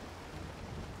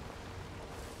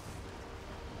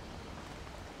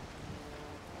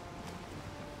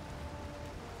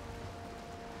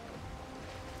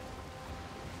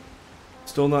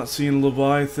 Still not seeing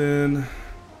Leviathan.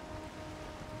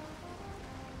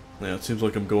 Yeah, it seems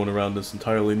like I'm going around this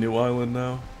entirely new island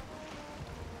now.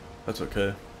 That's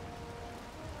okay.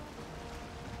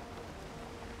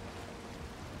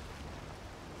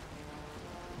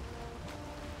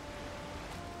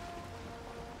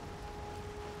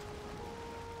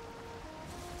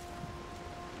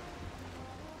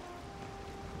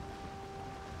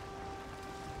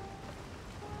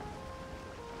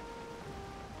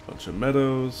 Bunch of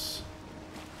meadows.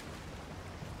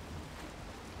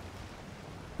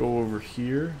 Go over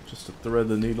here just to thread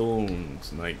the needle.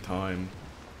 It's nighttime.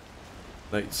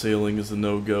 Night sailing is a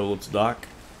no-go. Let's dock.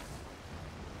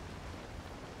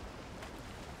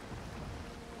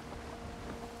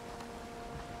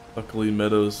 Luckily,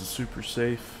 meadows is super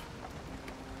safe.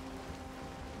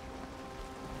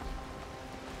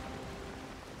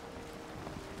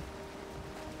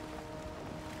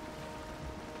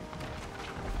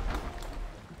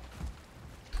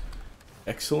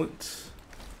 Excellent.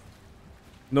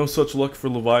 No such luck for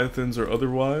Leviathans or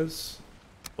otherwise,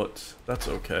 but that's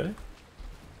okay.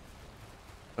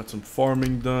 Got some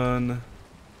farming done.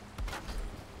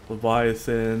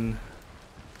 Leviathan.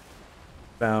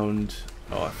 Found...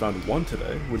 oh, I found one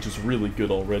today, which is really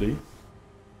good already.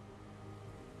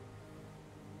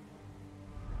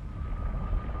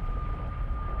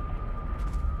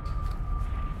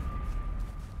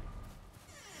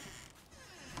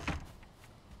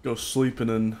 Go sleep and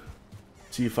then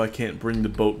see if I can't bring the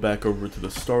boat back over to the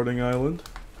starting island.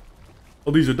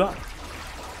 Oh, these are done.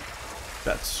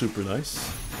 That's super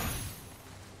nice.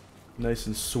 Nice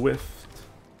and swift.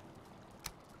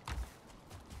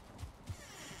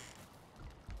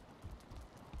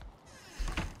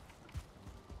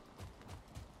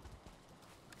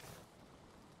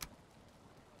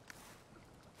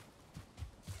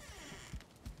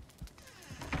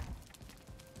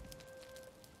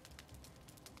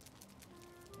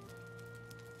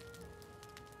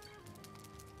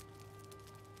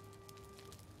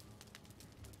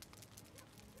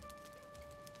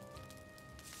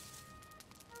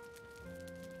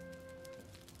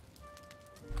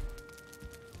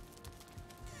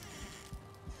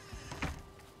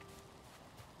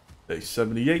 Day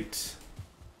 78.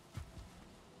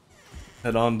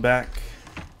 Head on back.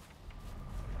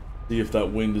 See if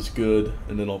that wind is good,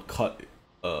 and then I'll cut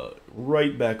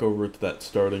right back over to that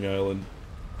starting island.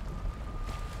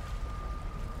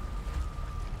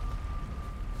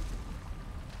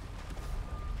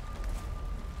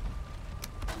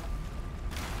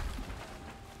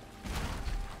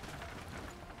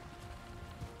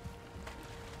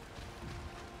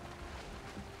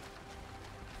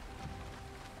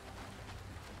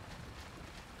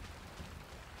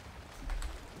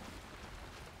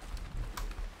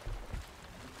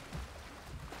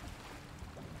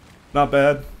 Not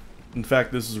bad. In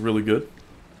fact, this is really good.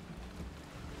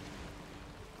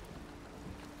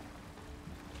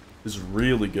 is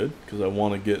really good because I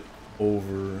want to get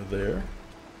over there.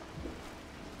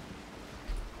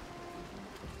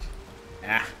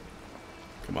 Ah,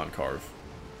 come on, Carve.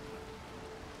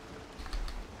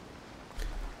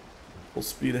 Full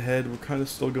speed ahead. We're kind of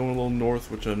still going a little north,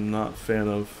 which I'm not a fan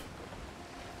of.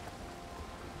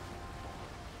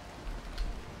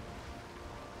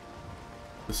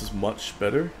 This is much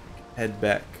better. Head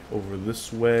back over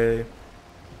this way.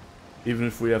 Even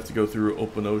if we have to go through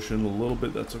open ocean a little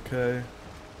bit, that's okay.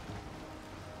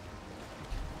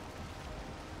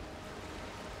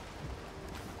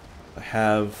 I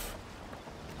have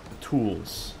the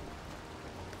tools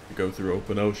to go through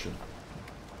open ocean.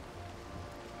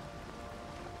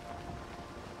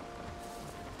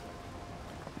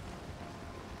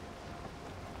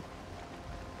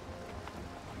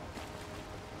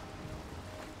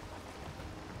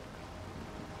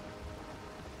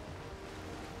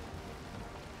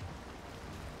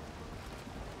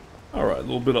 Alright, a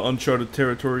little bit of uncharted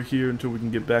territory here until we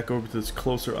can get back over to this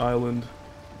closer island.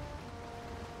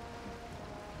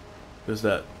 There's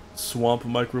that swamp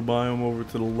microbiome over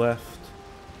to the left.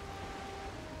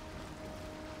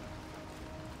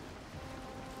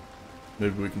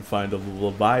 Maybe we can find a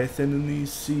Leviathan in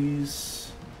these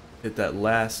seas. Hit that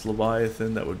last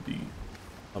Leviathan, that would be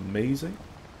amazing.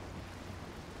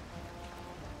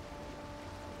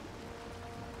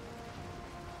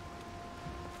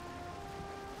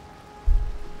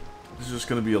 This is just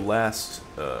going to be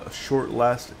a short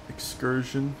last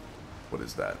excursion. What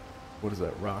is that? What is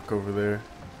that rock over there?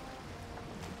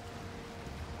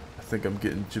 I think I'm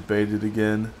getting debated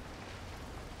again.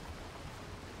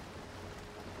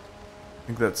 I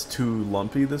think that's too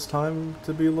lumpy this time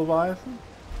to be a Leviathan.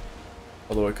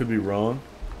 Although I could be wrong.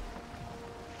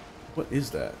 What is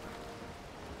that?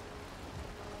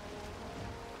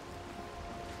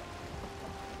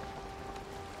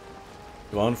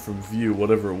 Gone from view,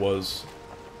 whatever it was.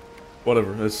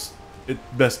 Whatever, it's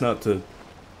best not to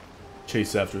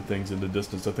chase after things in the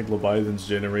distance. I think Leviathans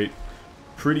generate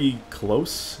pretty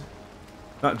close.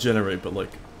 Not generate, but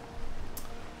like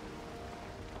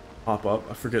pop up.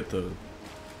 I forget the...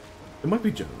 It might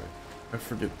be generate. I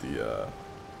forget the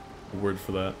word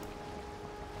for that.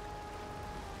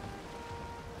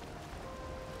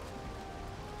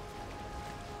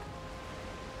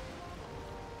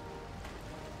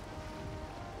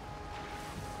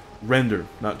 Render,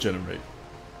 not generate.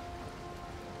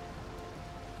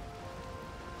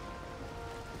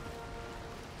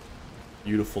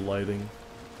 Beautiful lighting.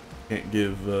 Can't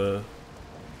give the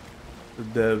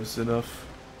devs enough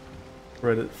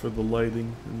credit for the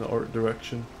lighting and the art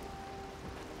direction.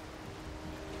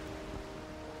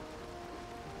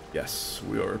 Yes,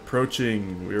 we are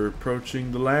approaching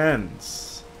the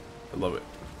lands. I love it.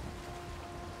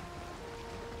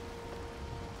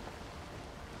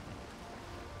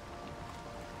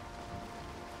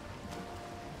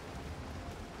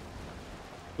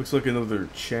 Looks like another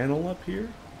channel up here.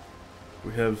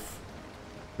 We have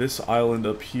this island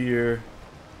up here,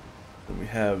 and we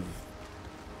have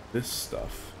this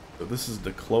stuff. So this is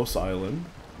the close island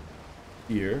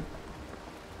here,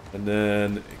 and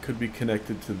then it could be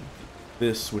connected to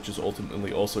this, which is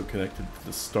ultimately also connected to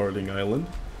the starting island.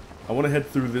 I want to head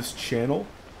through this channel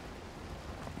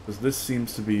because this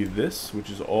seems to be this, which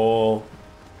is all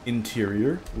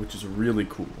interior, which is really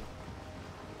cool.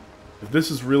 If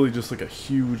this is really just like a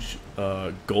huge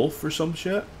gulf or some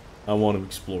shit, I want to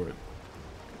explore it.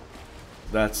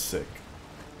 That's sick.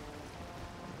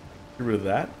 Get rid of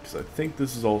that, because I think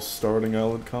this is all starting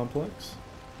island complex.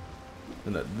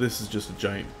 And that this is just a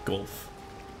giant gulf.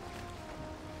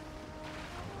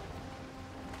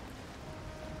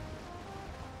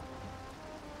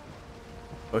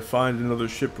 If I find another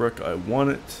shipwreck, I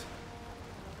want it.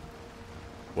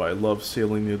 Why I love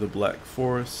sailing near the Black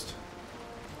Forest.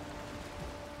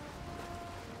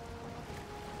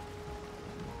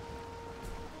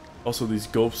 Also, these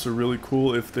gulfs are really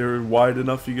cool. If they're wide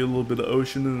enough, you get a little bit of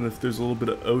ocean, and if there's a little bit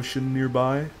of ocean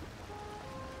nearby,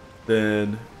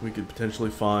 then we could potentially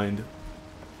find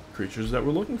creatures that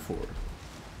we're looking for.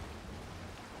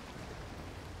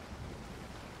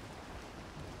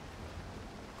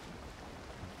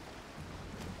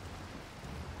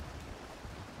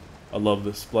 I love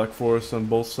this Black Forest on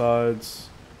both sides.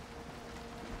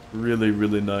 Really,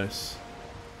 really nice.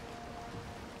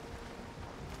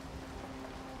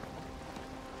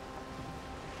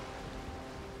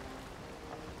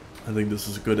 I think this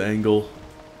is a good angle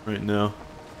right now.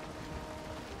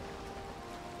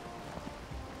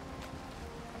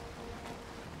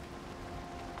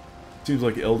 Seems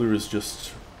like Elder is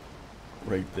just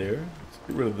right there. Let's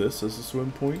get rid of this as a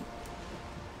swim point,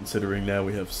 considering now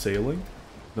we have sailing.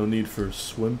 No need for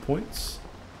swim points.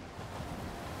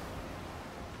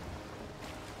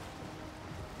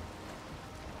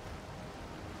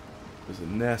 There's a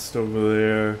nest over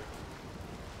there.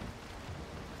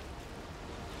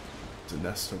 There's a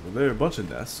nest over there. A bunch of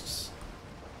nests.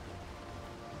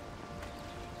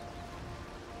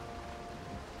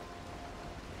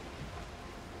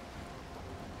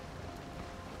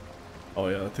 Oh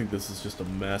yeah, I think this is just a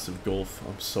massive gulf.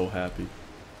 I'm so happy.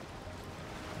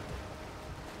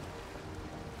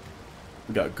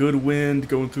 We got good wind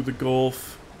going through the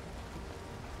gulf.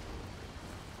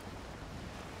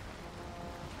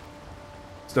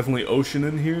 It's definitely ocean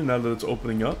in here now that it's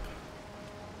opening up,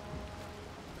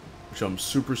 which I'm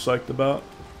super psyched about.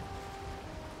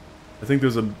 I think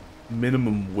there's a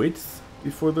minimum width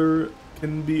before there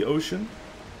can be ocean.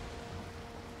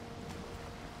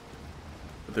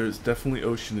 But there's definitely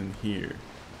ocean in here.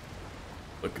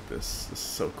 Look at this. This is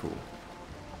so cool.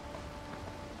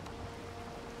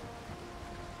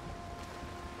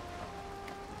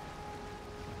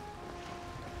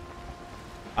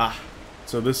 Ah,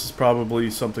 so this is probably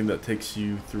something that takes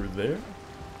you through there,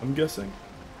 I'm guessing.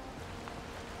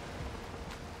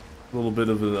 A little bit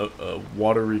of a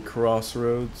watery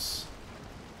crossroads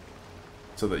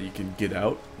so that you can get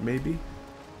out, maybe?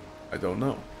 I don't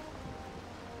know.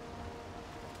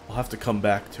 I'll have to come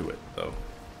back to it, though.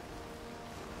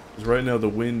 Because right now the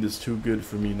wind is too good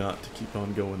for me not to keep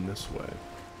on going this way.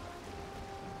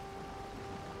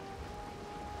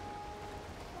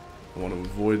 I want to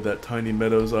avoid that Tiny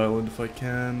Meadows Island if I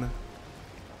can.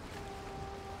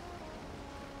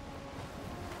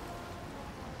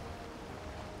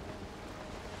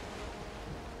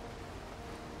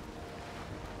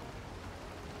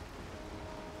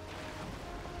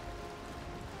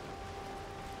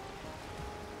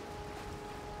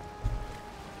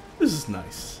 This is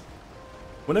nice.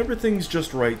 When everything's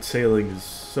just right, sailing is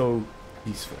so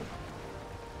peaceful.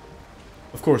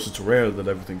 Of course, it's rare that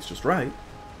everything's just right.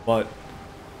 But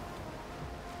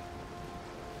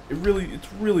it's really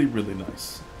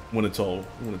nice when it's all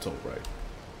right.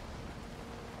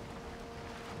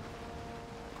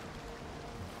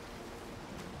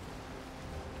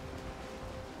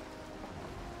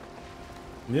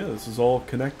 Yeah, this is all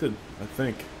connected, I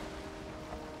think.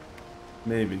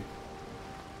 Maybe.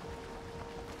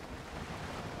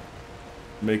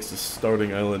 Makes the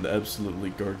starting island absolutely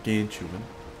gargantuan.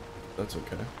 That's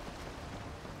okay.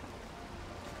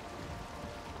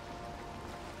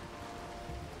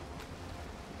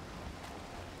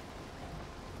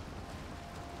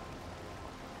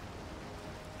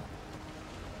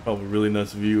 Oh, a really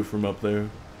nice view from up there.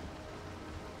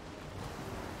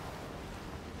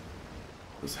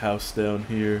 This house down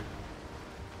here.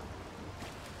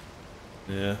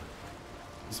 Yeah.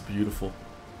 It's beautiful.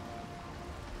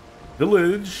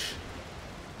 Village.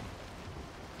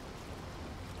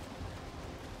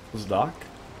 This dock.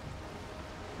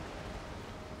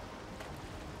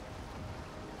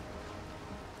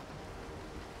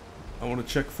 I want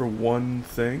to check for one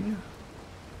thing.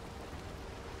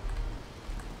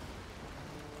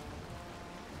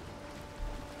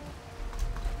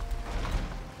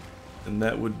 And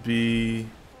that would be...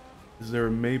 Is there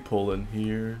a maypole in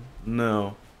here?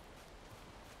 No.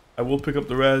 I will pick up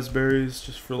the raspberries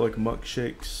just for like muck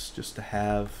shakes, just to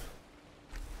have.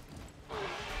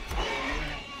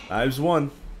 Knives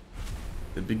 1.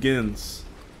 It begins.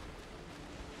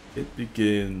 It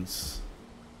begins.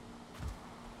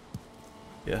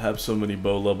 Yeah, I have so many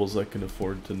bow levels I can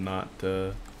afford to not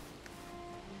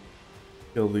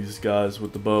kill these guys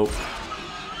with the bow.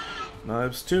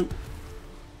 Knives 2.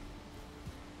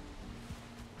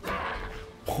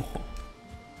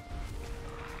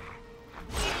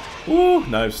 Ooh,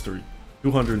 knives 3.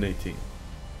 218. Yeah,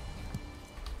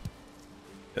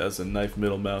 that's a knife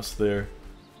middle mouse there.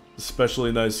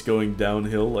 Especially nice going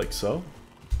downhill like so.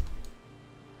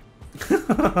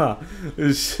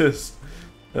 It's just...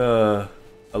 I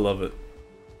love it.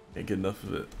 Can't get enough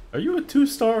of it. Are you a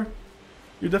 2-star?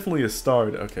 You're definitely a star.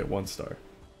 Okay, 1 star.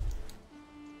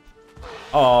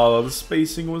 Oh, the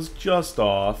spacing was just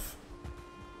off.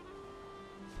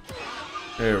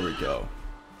 There we go.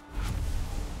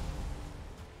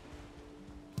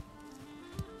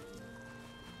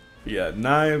 Yeah,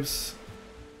 knives.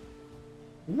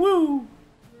 Woo!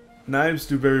 Knives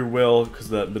do very well because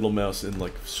that middle mouse in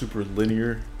like super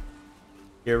linear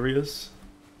areas.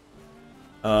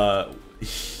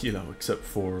 You know, except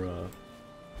for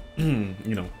you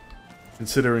know,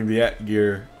 considering the at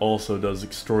gear also does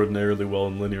extraordinarily well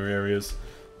in linear areas.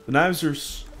 The knives are,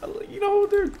 you know,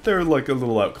 they're like a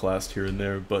little outclassed here and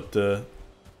there, but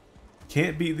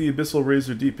can't beat the Abyssal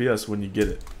Razor DPS when you get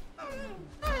it.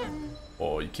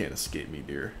 Oh you can't escape me,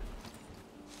 dear.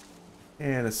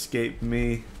 Can't escape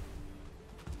me.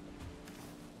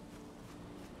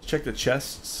 Check the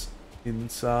chests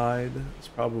inside. There's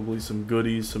probably some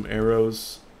goodies, some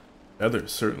arrows.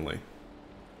 Others, certainly.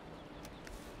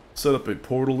 Set up a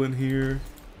portal in here.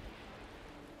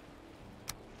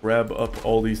 Grab up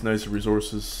all these nice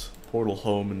resources. Portal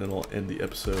home, and then I'll end the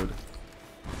episode.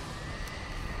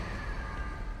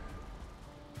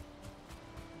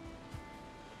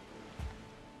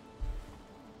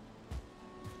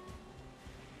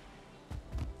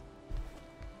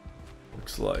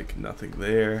 Looks like nothing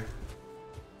there.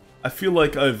 I feel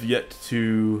like I've yet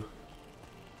to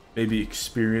maybe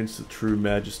experience the true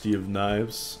majesty of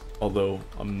knives, although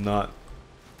I'm not,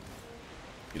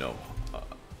 you know,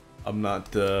 I'm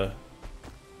not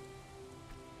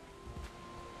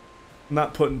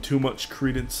putting too much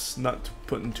credence, not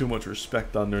putting too much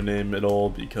respect on their name at all,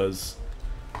 because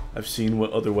I've seen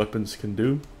what other weapons can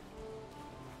do,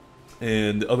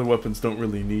 and other weapons don't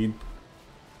really need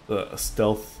a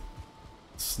stealth,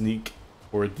 sneak,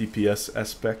 or a DPS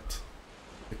aspect.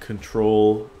 The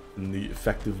control and the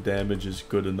effective damage is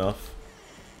good enough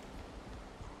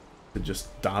to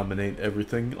just dominate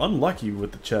everything. Unlucky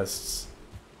with the chests.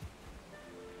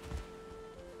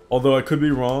 Although I could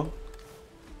be wrong.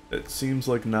 It seems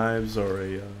like knives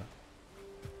are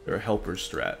they're a helper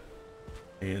strat.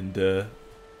 And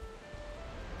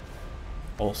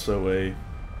also a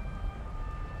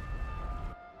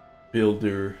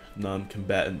builder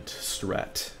non-combatant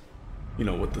strat. You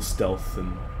know, with the stealth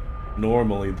and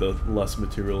normally the less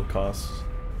material costs.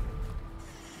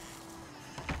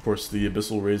 Of course, the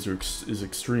Abyssal Razor is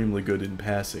extremely good in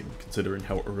passing, considering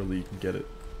how early you can get it.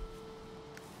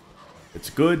 It's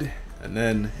good, and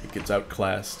then it gets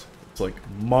outclassed. It's like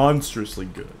monstrously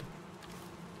good,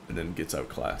 and then gets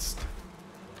outclassed.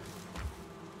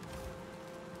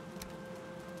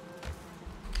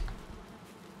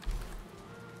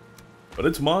 But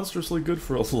it's monstrously good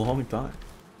for a long time.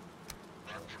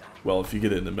 Well, if you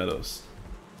get it in the meadows.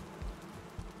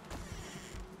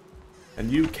 And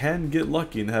you can get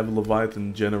lucky and have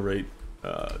Leviathan generate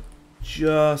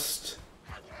just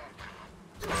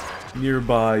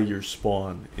nearby your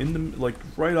spawn. In the, like,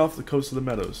 right off the coast of the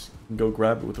meadows. You can go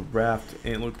grab it with a raft,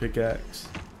 antler pickaxe.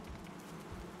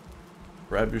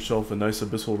 Grab yourself a nice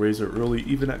Abyssal Razor early.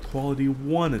 Even at quality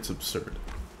 1, it's absurd.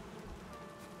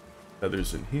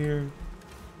 Feathers in here.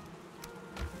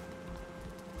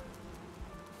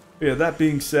 Yeah, that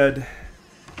being said,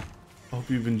 I hope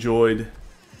you've enjoyed,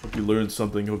 hope you learned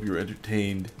something, hope you're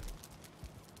entertained,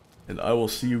 and I will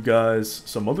see you guys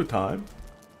some other time.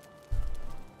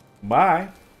 Bye!